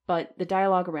 But the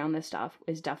dialogue around this stuff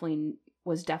was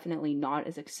definitely not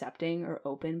as accepting or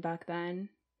open back then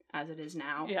as it is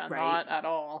now. Yeah, right? not at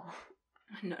all.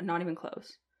 No, not even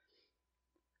close.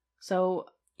 So,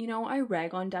 I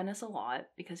rag on Dennis a lot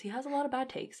because he has a lot of bad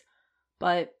takes,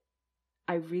 but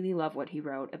I really love what he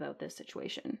wrote about this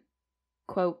situation.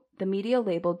 Quote, the media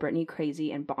labeled Britney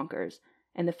crazy and bonkers,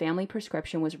 and the family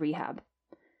prescription was rehab.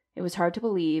 It was hard to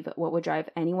believe what would drive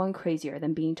anyone crazier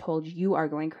than being told you are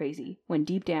going crazy, when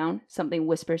deep down, something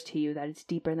whispers to you that it's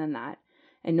deeper than that,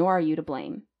 and nor are you to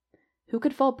blame. Who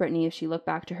could fault Britney if she looked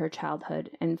back to her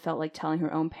childhood and felt like telling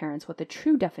her own parents what the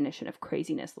true definition of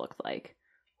craziness looked like?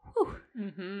 Whew.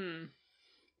 Mm-hmm.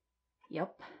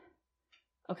 Yep.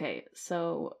 Okay,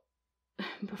 so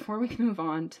before we move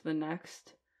on to the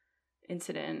next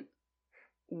incident,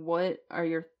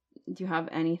 do you have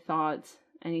any thoughts,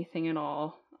 anything at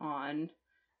all on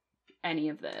any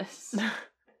of this?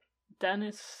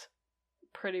 Dennis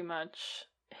pretty much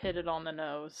hit it on the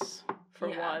nose for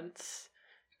Yeah. once.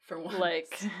 For once.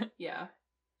 Like, yeah.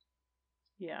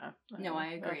 yeah. No, I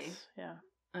agree. Yeah.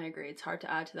 I agree. It's hard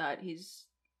to add to that. He's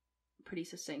pretty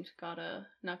succinct. Not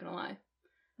gonna lie.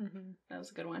 Mm-hmm. That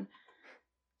was a good one.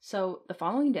 So the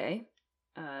following day,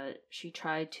 she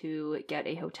tried to get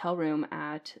a hotel room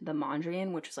at the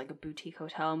Mondrian, which was like a boutique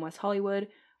hotel in West Hollywood,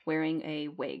 wearing a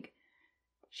wig.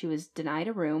 She was denied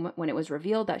a room when it was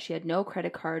revealed that she had no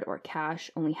credit card or cash,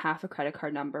 only half a credit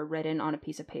card number written on a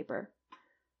piece of paper.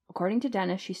 According to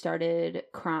Dennis, she started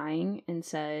crying and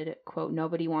said, quote,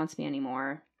 "Nobody wants me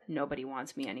anymore. Nobody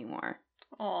wants me anymore."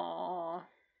 Aww.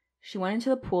 She went into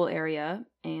the pool area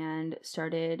and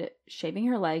started shaving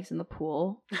her legs in the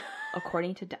pool,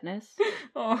 according to Dennis.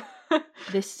 Oh.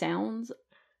 This sounds...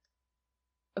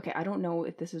 Okay, I don't know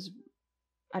if this is...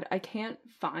 I can't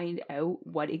find out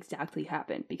what exactly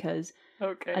happened because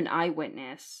an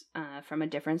eyewitness from a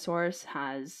different source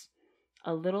has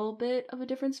a little bit of a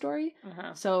different story.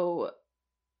 Uh-huh. So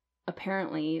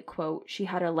apparently, quote, "She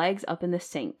had her legs up in the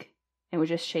sink and was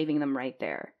just shaving them right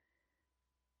there."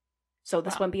 So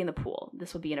this wouldn't be in the pool.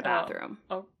 This would be in a bathroom.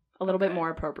 Oh, a little bit more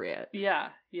appropriate. Yeah,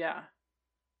 yeah.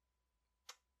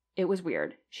 It was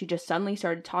weird. She just suddenly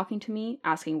started talking to me,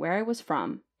 asking where I was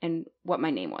from and what my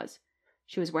name was.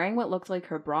 She was wearing what looked like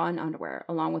her bra and underwear,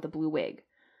 along with a blue wig.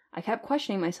 I kept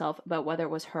questioning myself about whether it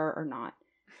was her or not.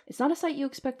 It's not a sight you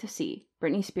expect to see,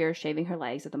 Britney Spears shaving her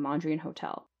legs at the Mondrian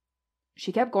Hotel.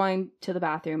 She kept going to the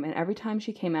bathroom, and every time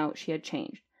she came out, she had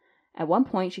changed. At one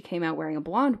point, she came out wearing a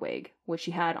blonde wig, which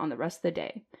she had on the rest of the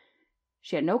day.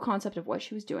 She had no concept of what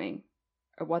she was doing,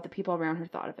 or what the people around her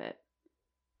thought of it.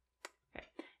 Okay.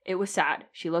 It was sad.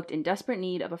 She looked in desperate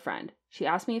need of a friend. She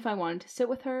asked me if I wanted to sit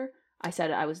with her. I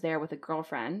said I was there with a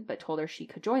girlfriend, but told her she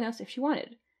could join us if she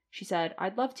wanted. She said,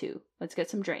 "I'd love to. Let's get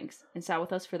some drinks," and sat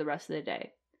with us for the rest of the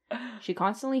day. She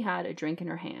constantly had a drink in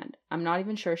her hand. I'm not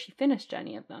even sure she finished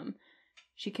any of them.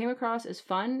 She came across as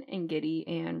fun and giddy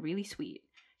and really sweet.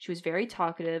 She was very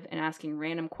talkative and asking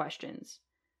random questions.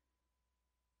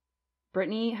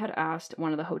 Britney had asked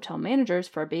one of the hotel managers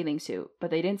for a bathing suit, but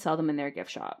they didn't sell them in their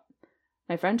gift shop.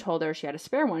 My friend told her she had a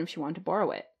spare one if she wanted to borrow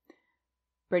it.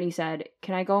 Britney said,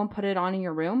 "Can I go and put it on in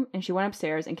your room?" And she went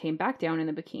upstairs and came back down in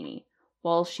the bikini.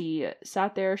 While she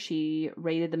sat there, she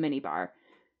raided the minibar.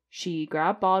 She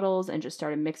grabbed bottles and just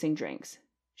started mixing drinks.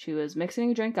 She was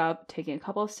mixing a drink up, taking a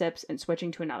couple of sips, and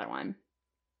switching to another one.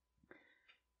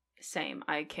 Same.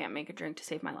 I can't make a drink to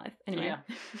save my life. Anyway, Yeah.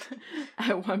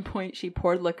 At one point, she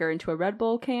poured liquor into a Red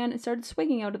Bull can and started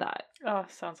swigging out of that. Oh,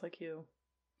 sounds like you.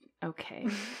 Okay.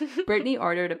 Britney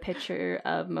ordered a pitcher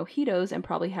of mojitos and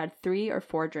probably had 3 or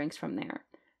 4 drinks from there.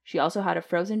 She also had a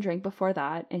frozen drink before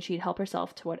that, and she'd help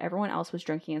herself to what everyone else was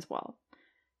drinking as well.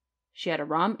 She had a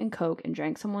rum and Coke and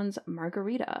drank someone's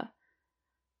margarita.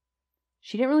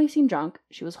 She didn't really seem drunk.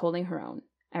 She was holding her own.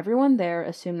 Everyone there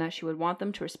assumed that she would want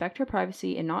them to respect her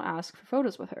privacy and not ask for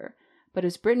photos with her. But it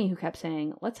was Britney who kept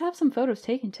saying, "Let's have some photos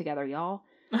taken together, y'all."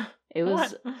 It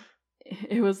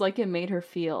was like it made her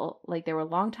feel like they were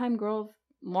long-term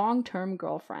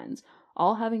girlfriends,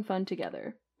 all having fun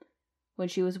together. When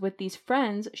she was with these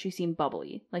friends, she seemed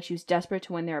bubbly, like she was desperate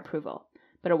to win their approval.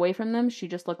 But away from them, she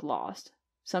just looked lost,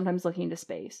 sometimes looking into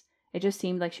space. It just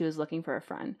seemed like she was looking for a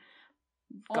friend.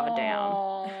 Goddamn.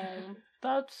 Oh,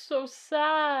 that's so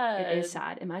sad. It is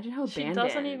sad. Imagine how she abandoned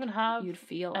doesn't even have you'd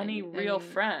feel any real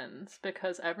friends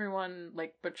because everyone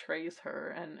like betrays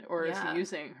her or is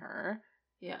using her.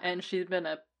 Yeah. And she's been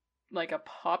a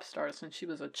pop star since she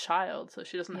was a child, so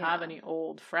she doesn't have any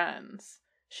old friends.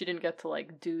 She didn't get to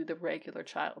like do the regular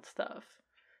child stuff.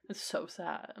 It's so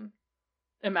sad.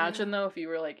 Imagine though if you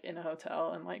were like in a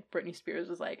hotel and like Britney Spears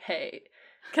was like, "Hey,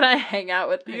 can I hang out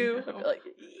with you?" I'd be like,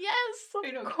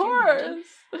 "Yes, of course."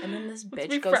 And then this Let's bitch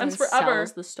be goes friends and forever.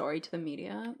 sells the story to the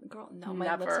media. Girl, no,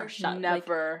 my lips are shut.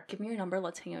 Never. Like, give me your number.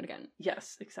 Let's hang out again.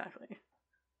 Yes, exactly.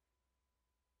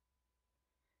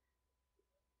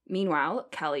 Meanwhile,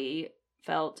 Kelly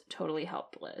felt totally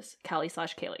helpless.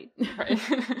 Kelly/Kaylee.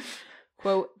 Right.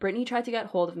 Quote, "Britney tried to get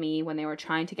hold of me when they were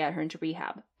trying to get her into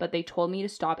rehab, but they told me to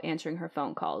stop answering her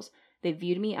phone calls. They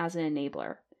viewed me as an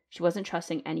enabler. She wasn't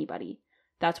trusting anybody.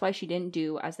 That's why she didn't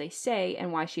do as they say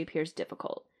and why she appears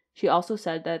difficult. She also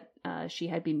said that she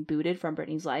had been booted from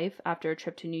Britney's life after a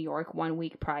trip to New York 1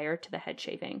 week prior to the head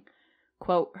shaving.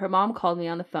 Quote, "Her mom called me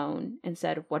on the phone and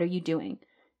said, 'What are you doing?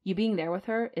 You being there with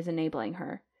her is enabling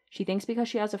her. She thinks because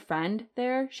she has a friend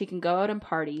there, she can go out and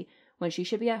party when she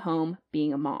should be at home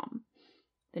being a mom.'"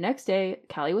 The next day,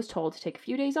 Callie was told to take a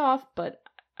few days off, but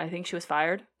I think she was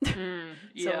fired. So it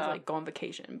was like, go on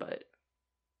vacation, but...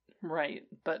 Right,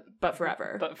 but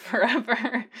forever. But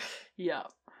forever. Yeah.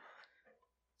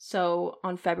 So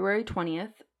on February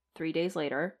 20th, 3 days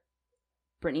later,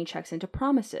 Brittany checks into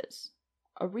Promises,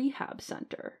 a rehab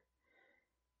center.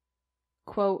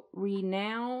 Quote,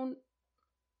 renowned...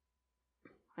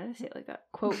 Why did I say it like that?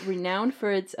 Quote, renowned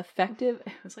for its effective...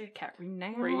 It was like a cat.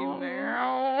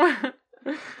 Renowned.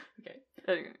 Okay.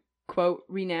 Anyway. Quote,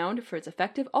 renowned for its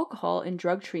effective alcohol and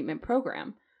drug treatment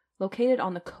program. Located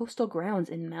on the coastal grounds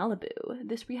in Malibu,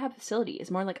 this rehab facility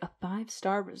is more like a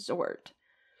 5-star resort.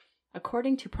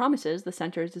 According to Promises, the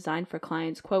center is designed for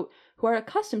clients, quote, who are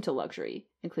accustomed to luxury,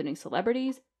 including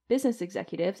celebrities, business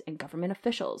executives, and government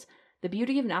officials. The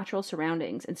beauty of natural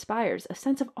surroundings inspires a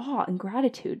sense of awe and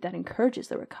gratitude that encourages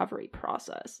the recovery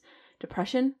process.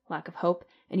 Depression, lack of hope,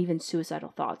 and even suicidal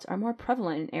thoughts are more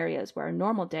prevalent in areas where a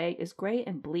normal day is gray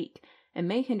and bleak and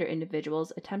may hinder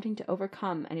individuals attempting to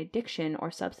overcome an addiction or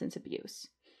substance abuse.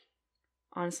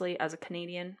 Honestly, as a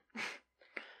Canadian,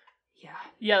 yeah.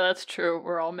 Yeah, that's true.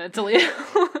 We're all mentally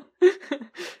ill.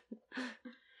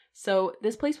 So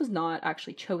this place was not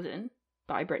actually chosen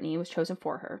by Brittany. It was chosen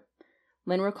for her.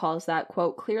 Lynn recalls that,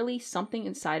 quote, clearly something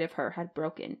inside of her had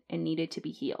broken and needed to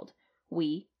be healed.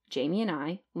 We, Jamie and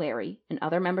I, Larry, and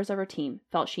other members of her team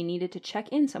felt she needed to check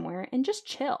in somewhere and just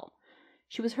chill.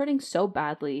 She was hurting so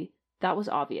badly, that was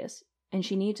obvious, and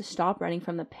she needed to stop running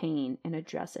from the pain and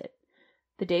address it.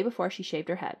 The day before she shaved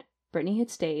her head, Brittany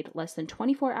had stayed less than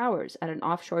 24 hours at an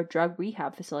offshore drug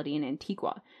rehab facility in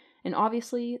Antigua, and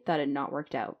obviously that had not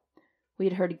worked out. We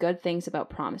had heard good things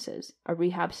about Promises, a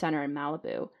rehab center in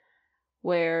Malibu,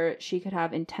 where she could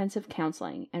have intensive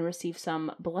counseling and receive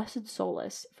some blessed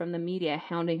solace from the media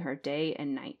hounding her day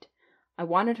and night. I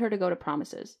wanted her to go to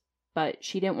Promises, but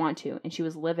she didn't want to, and she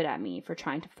was livid at me for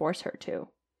trying to force her to.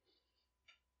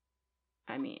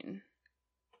 I mean,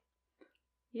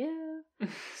 yeah.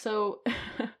 So,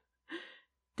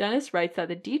 Dennis writes that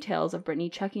the details of Brittany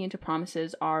checking into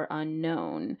Promises are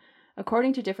unknown.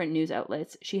 According to different news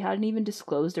outlets, she hadn't even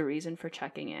disclosed a reason for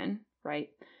checking in, right?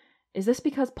 Is this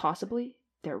because possibly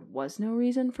there was no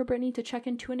reason for Brittany to check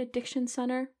into an addiction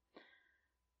center?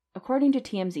 According to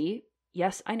TMZ,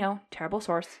 yes, I know, terrible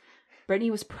source,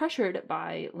 Brittany was pressured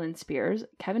by Lynn Spears,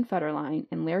 Kevin Federline,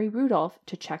 and Larry Rudolph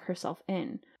to check herself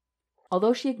in.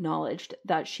 Although she acknowledged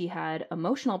that she had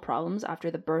emotional problems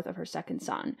after the birth of her second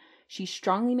son, she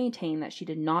strongly maintained that she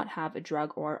did not have a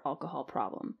drug or alcohol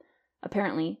problem.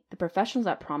 Apparently, the professionals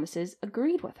at Promises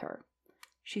agreed with her.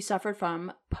 She suffered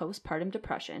from postpartum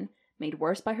depression, made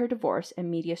worse by her divorce and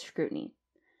media scrutiny.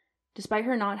 Despite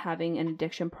her not having an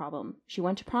addiction problem, she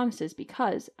went to Promises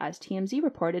because, as TMZ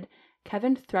reported,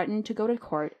 Kevin threatened to go to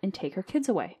court and take her kids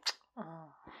away.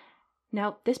 Oh.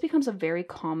 Now, this becomes a very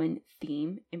common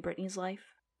theme in Brittany's life.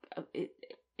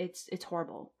 It's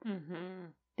horrible. Mm-hmm.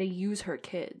 They use her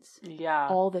kids. Yeah.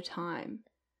 All the time.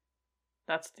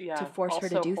 That's, to force her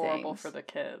to do horrible things. for the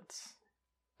kids.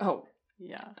 Oh.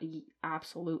 Yeah.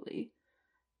 Absolutely.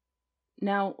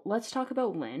 Now, let's talk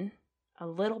about Lynn a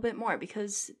little bit more,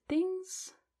 because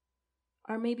things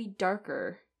are maybe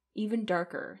darker, even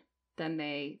darker, than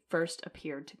they first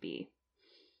appeared to be.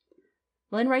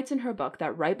 Lynn writes in her book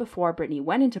that right before Brittany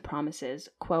went into Promises,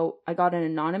 quote, I got an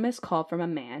anonymous call from a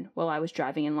man while I was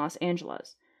driving in Los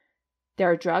Angeles.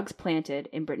 There are drugs planted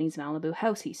in Brittany's Malibu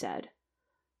house, he said.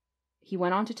 He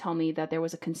went on to tell me that there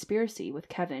was a conspiracy with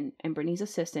Kevin and Brittany's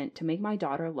assistant to make my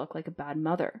daughter look like a bad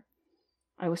mother.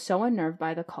 I was so unnerved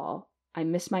by the call, I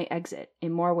missed my exit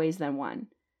in more ways than one.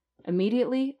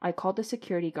 Immediately, I called the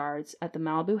security guards at the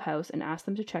Malibu house and asked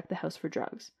them to check the house for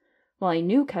drugs. Well, I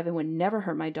knew Kevin would never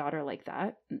hurt my daughter like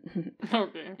that.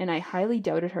 Okay. And I highly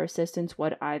doubted her assistants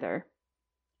would either.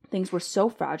 Things were so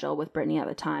fragile with Brittany at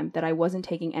the time that I wasn't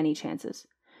taking any chances.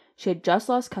 She had just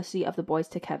lost custody of the boys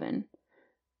to Kevin.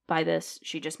 By this,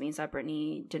 she just means that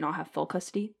Brittany did not have full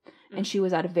custody, and she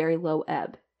was at a very low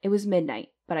ebb. It was midnight,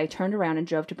 but I turned around and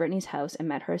drove to Brittany's house and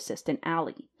met her assistant,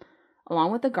 Allie.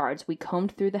 Along with the guards, we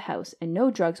combed through the house, and no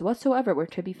drugs whatsoever were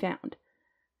to be found.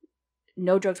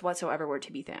 No drugs whatsoever were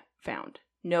to be found.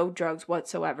 No drugs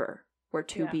whatsoever were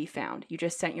to be found. You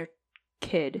just sent your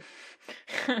kid.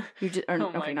 Not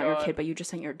your kid, but you just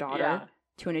sent your daughter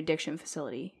to an addiction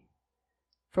facility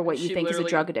for what you think is a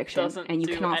drug addiction, and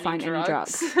you cannot find any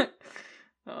drugs.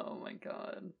 Oh my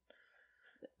god.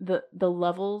 The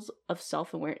levels of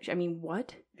self-awareness. I mean,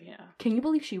 what? Yeah. Can you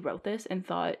believe she wrote this and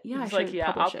thought, yeah, It's I should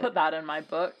publish I'll put that in my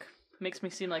book. Makes me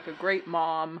seem like a great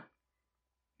mom.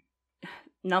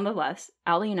 Nonetheless,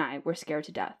 Allie and I were scared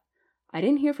to death. I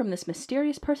didn't hear from this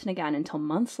mysterious person again until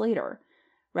months later.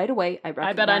 Right away, I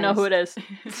bet I know who it is.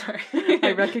 Sorry.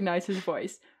 I recognize his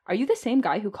voice. Are you the same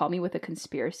guy who called me with a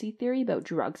conspiracy theory about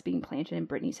drugs being planted in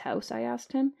Brittany's house? I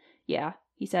asked him. Yeah,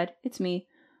 he said, it's me.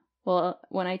 Well,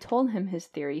 when I told him his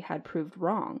theory had proved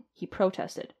wrong, he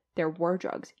protested. There were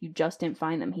drugs. You just didn't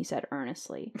find them, he said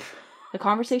earnestly. The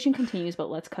conversation continues, but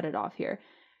let's cut it off here.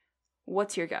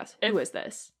 What's your guess? Who is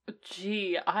this?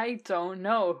 Gee, I don't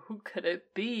know. Who could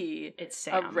it be? It's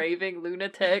Sam. A raving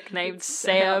lunatic named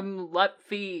Sam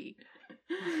Lutfi.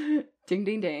 Ding,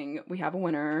 ding, ding. We have a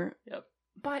winner. Yep.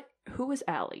 But who is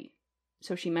Allie?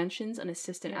 So she mentions an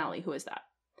assistant, Allie. Who is that?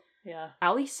 Yeah.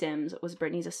 Allie Sims was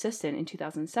Britney's assistant in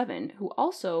 2007, who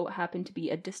also happened to be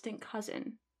a distant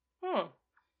cousin. Oh,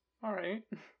 all right.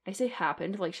 I say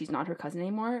happened, like she's not her cousin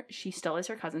anymore. She still is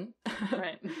her cousin.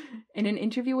 Right. In an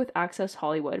interview with Access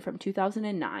Hollywood from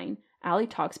 2009, Allie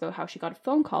talks about how she got a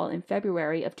phone call in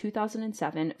February of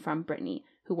 2007 from Britney,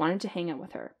 who wanted to hang out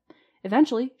with her.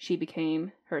 Eventually, she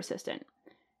became her assistant.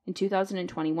 In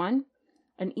 2021,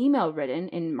 an email written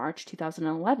in March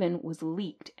 2011 was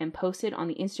leaked and posted on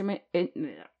the Instagram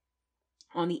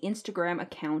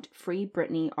account Free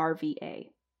Britney RVA.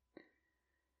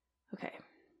 Okay,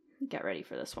 get ready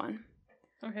for this one.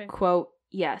 Okay. Quote,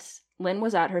 yes, Lynn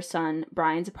was at her son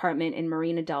Brian's apartment in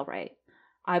Marina Del Rey.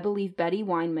 I believe Betty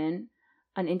Weinman,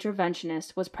 an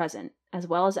interventionist, was present, as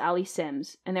well as Allie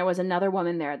Sims, and there was another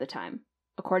woman there at the time.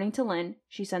 According to Lynn,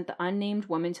 she sent the unnamed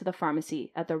woman to the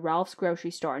pharmacy at the Ralph's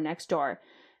grocery store next door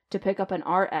to pick up an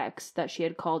RX that she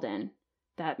had called in.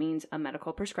 That means a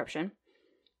medical prescription.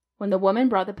 When the woman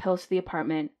brought the pills to the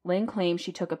apartment, Lynn claimed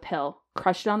she took a pill,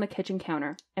 crushed it on the kitchen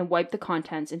counter, and wiped the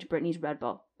contents into Britney's Red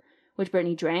Bull, which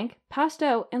Britney drank, passed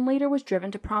out, and later was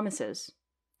driven to Promises,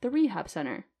 the rehab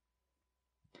center.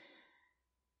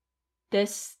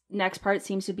 This next part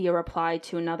seems to be a reply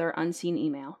to another unseen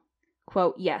email.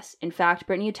 Quote, yes, in fact,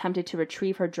 Britney attempted to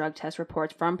retrieve her drug test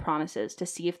reports from Promises to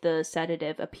see if the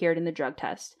sedative appeared in the drug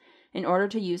test, in order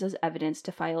to use as evidence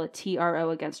to file a TRO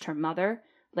against her mother,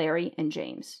 Larry, and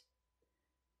James.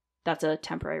 That's a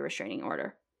temporary restraining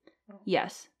order.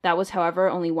 Yes, that was, however,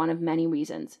 only one of many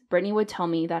reasons. Britney would tell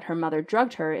me that her mother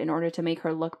drugged her in order to make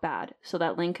her look bad, so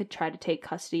that Lynn could try to take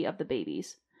custody of the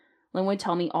babies. Lynn would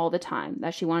tell me all the time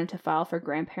that she wanted to file for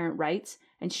grandparent rights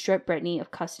and strip Britney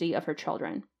of custody of her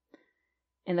children.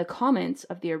 In the comments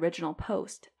of the original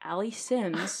post, Allie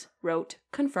Sims wrote,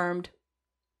 confirmed.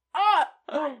 Ah!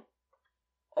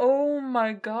 Oh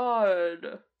my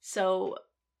god. So,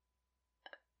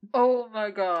 oh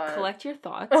my god. Collect your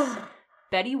thoughts.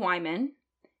 Betty Wyman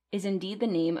is indeed the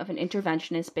name of an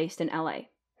interventionist based in LA.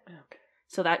 Okay.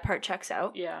 So that part checks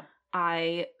out. Yeah.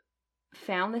 I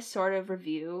found this sort of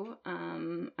review,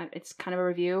 it's kind of a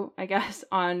review, I guess,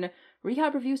 on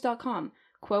rehabreviews.com.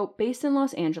 Quote, based in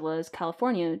Los Angeles,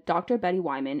 California, Dr. Betty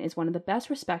Wyman is one of the best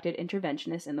respected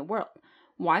interventionists in the world.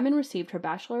 Wyman received her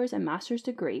bachelor's and master's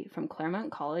degree from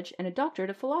Claremont College and a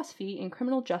doctorate of philosophy in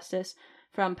criminal justice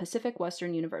from Pacific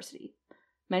Western University.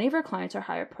 Many of her clients are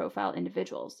higher-profile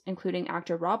individuals, including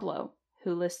actor Rob Lowe,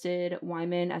 who listed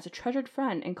Wyman as a treasured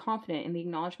friend and confidant in the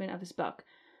acknowledgement of his book,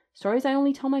 Stories I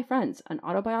Only Tell My Friends, an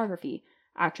autobiography,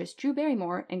 actress Drew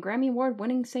Barrymore, and Grammy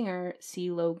Award-winning singer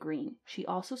CeeLo Green. She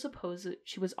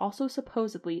was also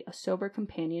supposedly a sober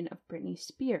companion of Britney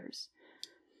Spears.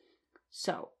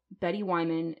 So, Betty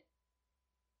Wyman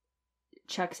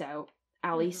checks out.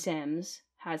 Allie Sims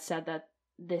has said that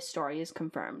this story is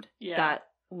confirmed. Yeah. That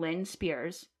Lynn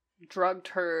Spears drugged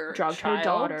her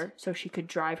daughter so she could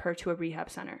drive her to a rehab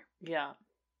center. Yeah.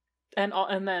 And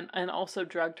also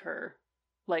drugged her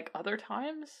like other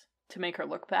times to make her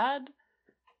look bad.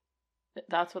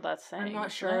 That's what that's saying. I'm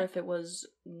not sure if it was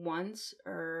once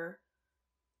or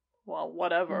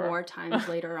whatever. More times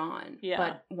later on. Yeah.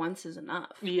 But once is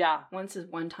enough. Yeah. Once is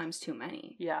one times too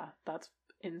many. Yeah, that's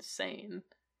insane.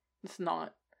 It's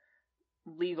not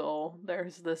legal.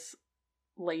 There's this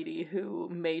lady who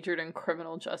majored in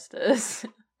criminal justice,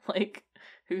 like,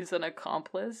 who's an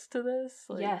accomplice to this.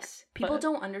 Like, yes. People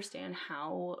don't understand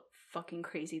how fucking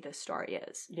crazy this story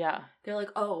is. Yeah. They're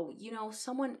like, oh,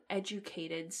 someone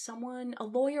educated, a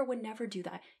lawyer would never do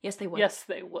that. Yes, they would. Yes,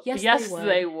 they would. Yes,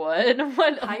 they would.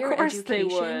 Higher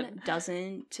education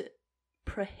doesn't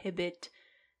prohibit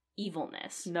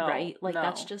evilness, right? Like,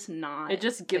 that's just not. It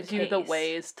just gives you the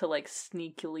ways to, like,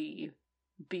 sneakily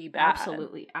be bad.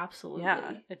 Absolutely.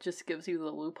 Yeah, it just gives you the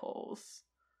loopholes.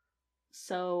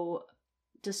 So,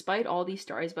 despite all these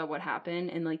stories about what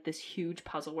happened and, like, this huge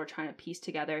puzzle we're trying to piece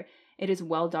together, it is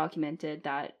well documented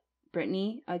that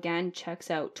Britney, again,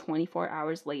 checks out 24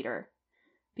 hours later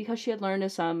because she had learned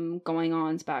of some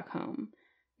going-ons back home.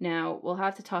 Now, we'll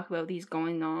have to talk about these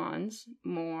going-ons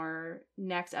more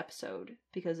next episode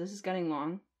because this is getting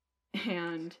long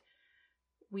and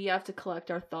we have to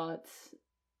collect our thoughts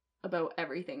about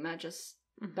everything that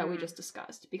we just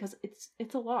discussed because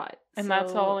it's a lot. And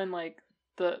that's all in, like,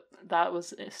 that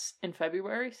was in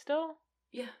February still?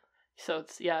 Yeah. So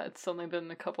it's only been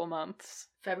a couple months.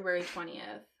 February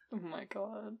 20th. Oh my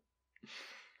god.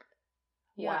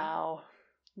 Yeah. Wow.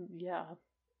 Yeah.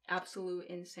 Absolute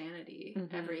insanity.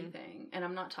 Mhm. Everything. And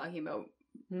I'm not talking about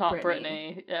Not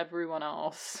Britney. Britney, everyone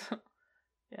else.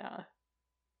 Yeah.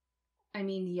 I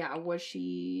mean, yeah, was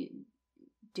she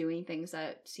doing things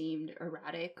that seemed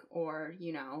erratic or,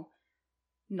 you know,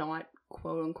 not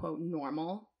quote unquote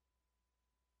normal?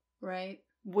 Right?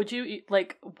 Would you,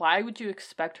 why would you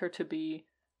expect her to be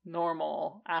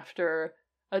normal after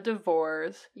a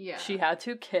divorce? Yeah. She had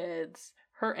 2 kids.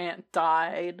 Her aunt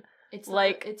died. It's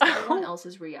like- it's everyone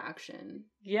else's reaction.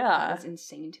 Yeah. That is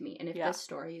insane to me. And if Yeah. this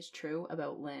story is true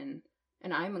about Lynn,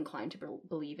 and I'm inclined to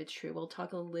believe it's true, we'll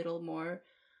talk a little more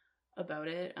about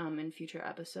it in future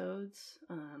episodes.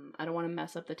 I don't want to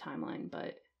mess up the timeline,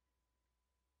 but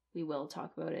we will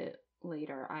talk about it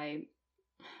later. I'm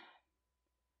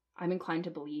inclined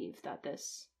to believe that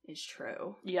this is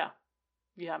true. Yeah.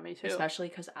 Yeah, me too. Especially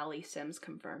because Ali Sims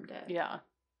confirmed it. Yeah.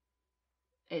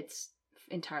 It's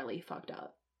entirely fucked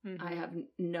up. Mhm. I have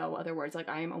no other words. Like,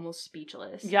 I am almost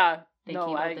speechless. Yeah.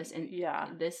 Thinking about this and yeah.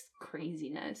 this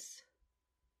craziness.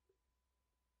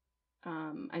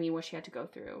 I mean, what she had to go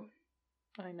through.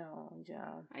 I know,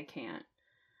 yeah. I can't.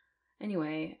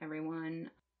 Anyway,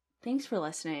 everyone, thanks for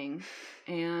listening.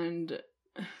 And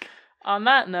On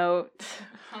that note,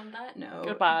 on that note,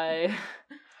 goodbye.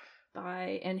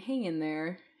 Bye, and hang in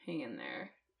there. Hang in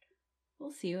there.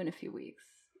 We'll see you in a few weeks.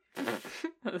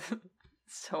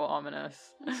 So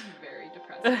ominous. It's very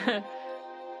depressing.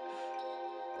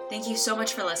 Thank you so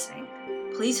much for listening.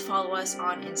 Please follow us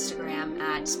on Instagram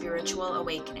at Spiritual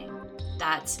Awakening.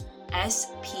 That's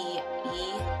SPEARITUAL,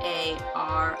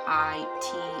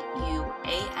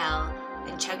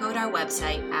 and check out our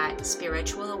website at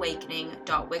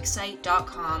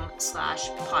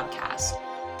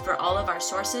spiritualawakening.wixsite.com/podcast for all of our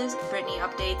sources, Britney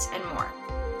updates, and more.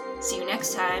 See you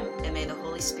next time, and may the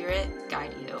Holy Spirit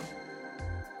guide you.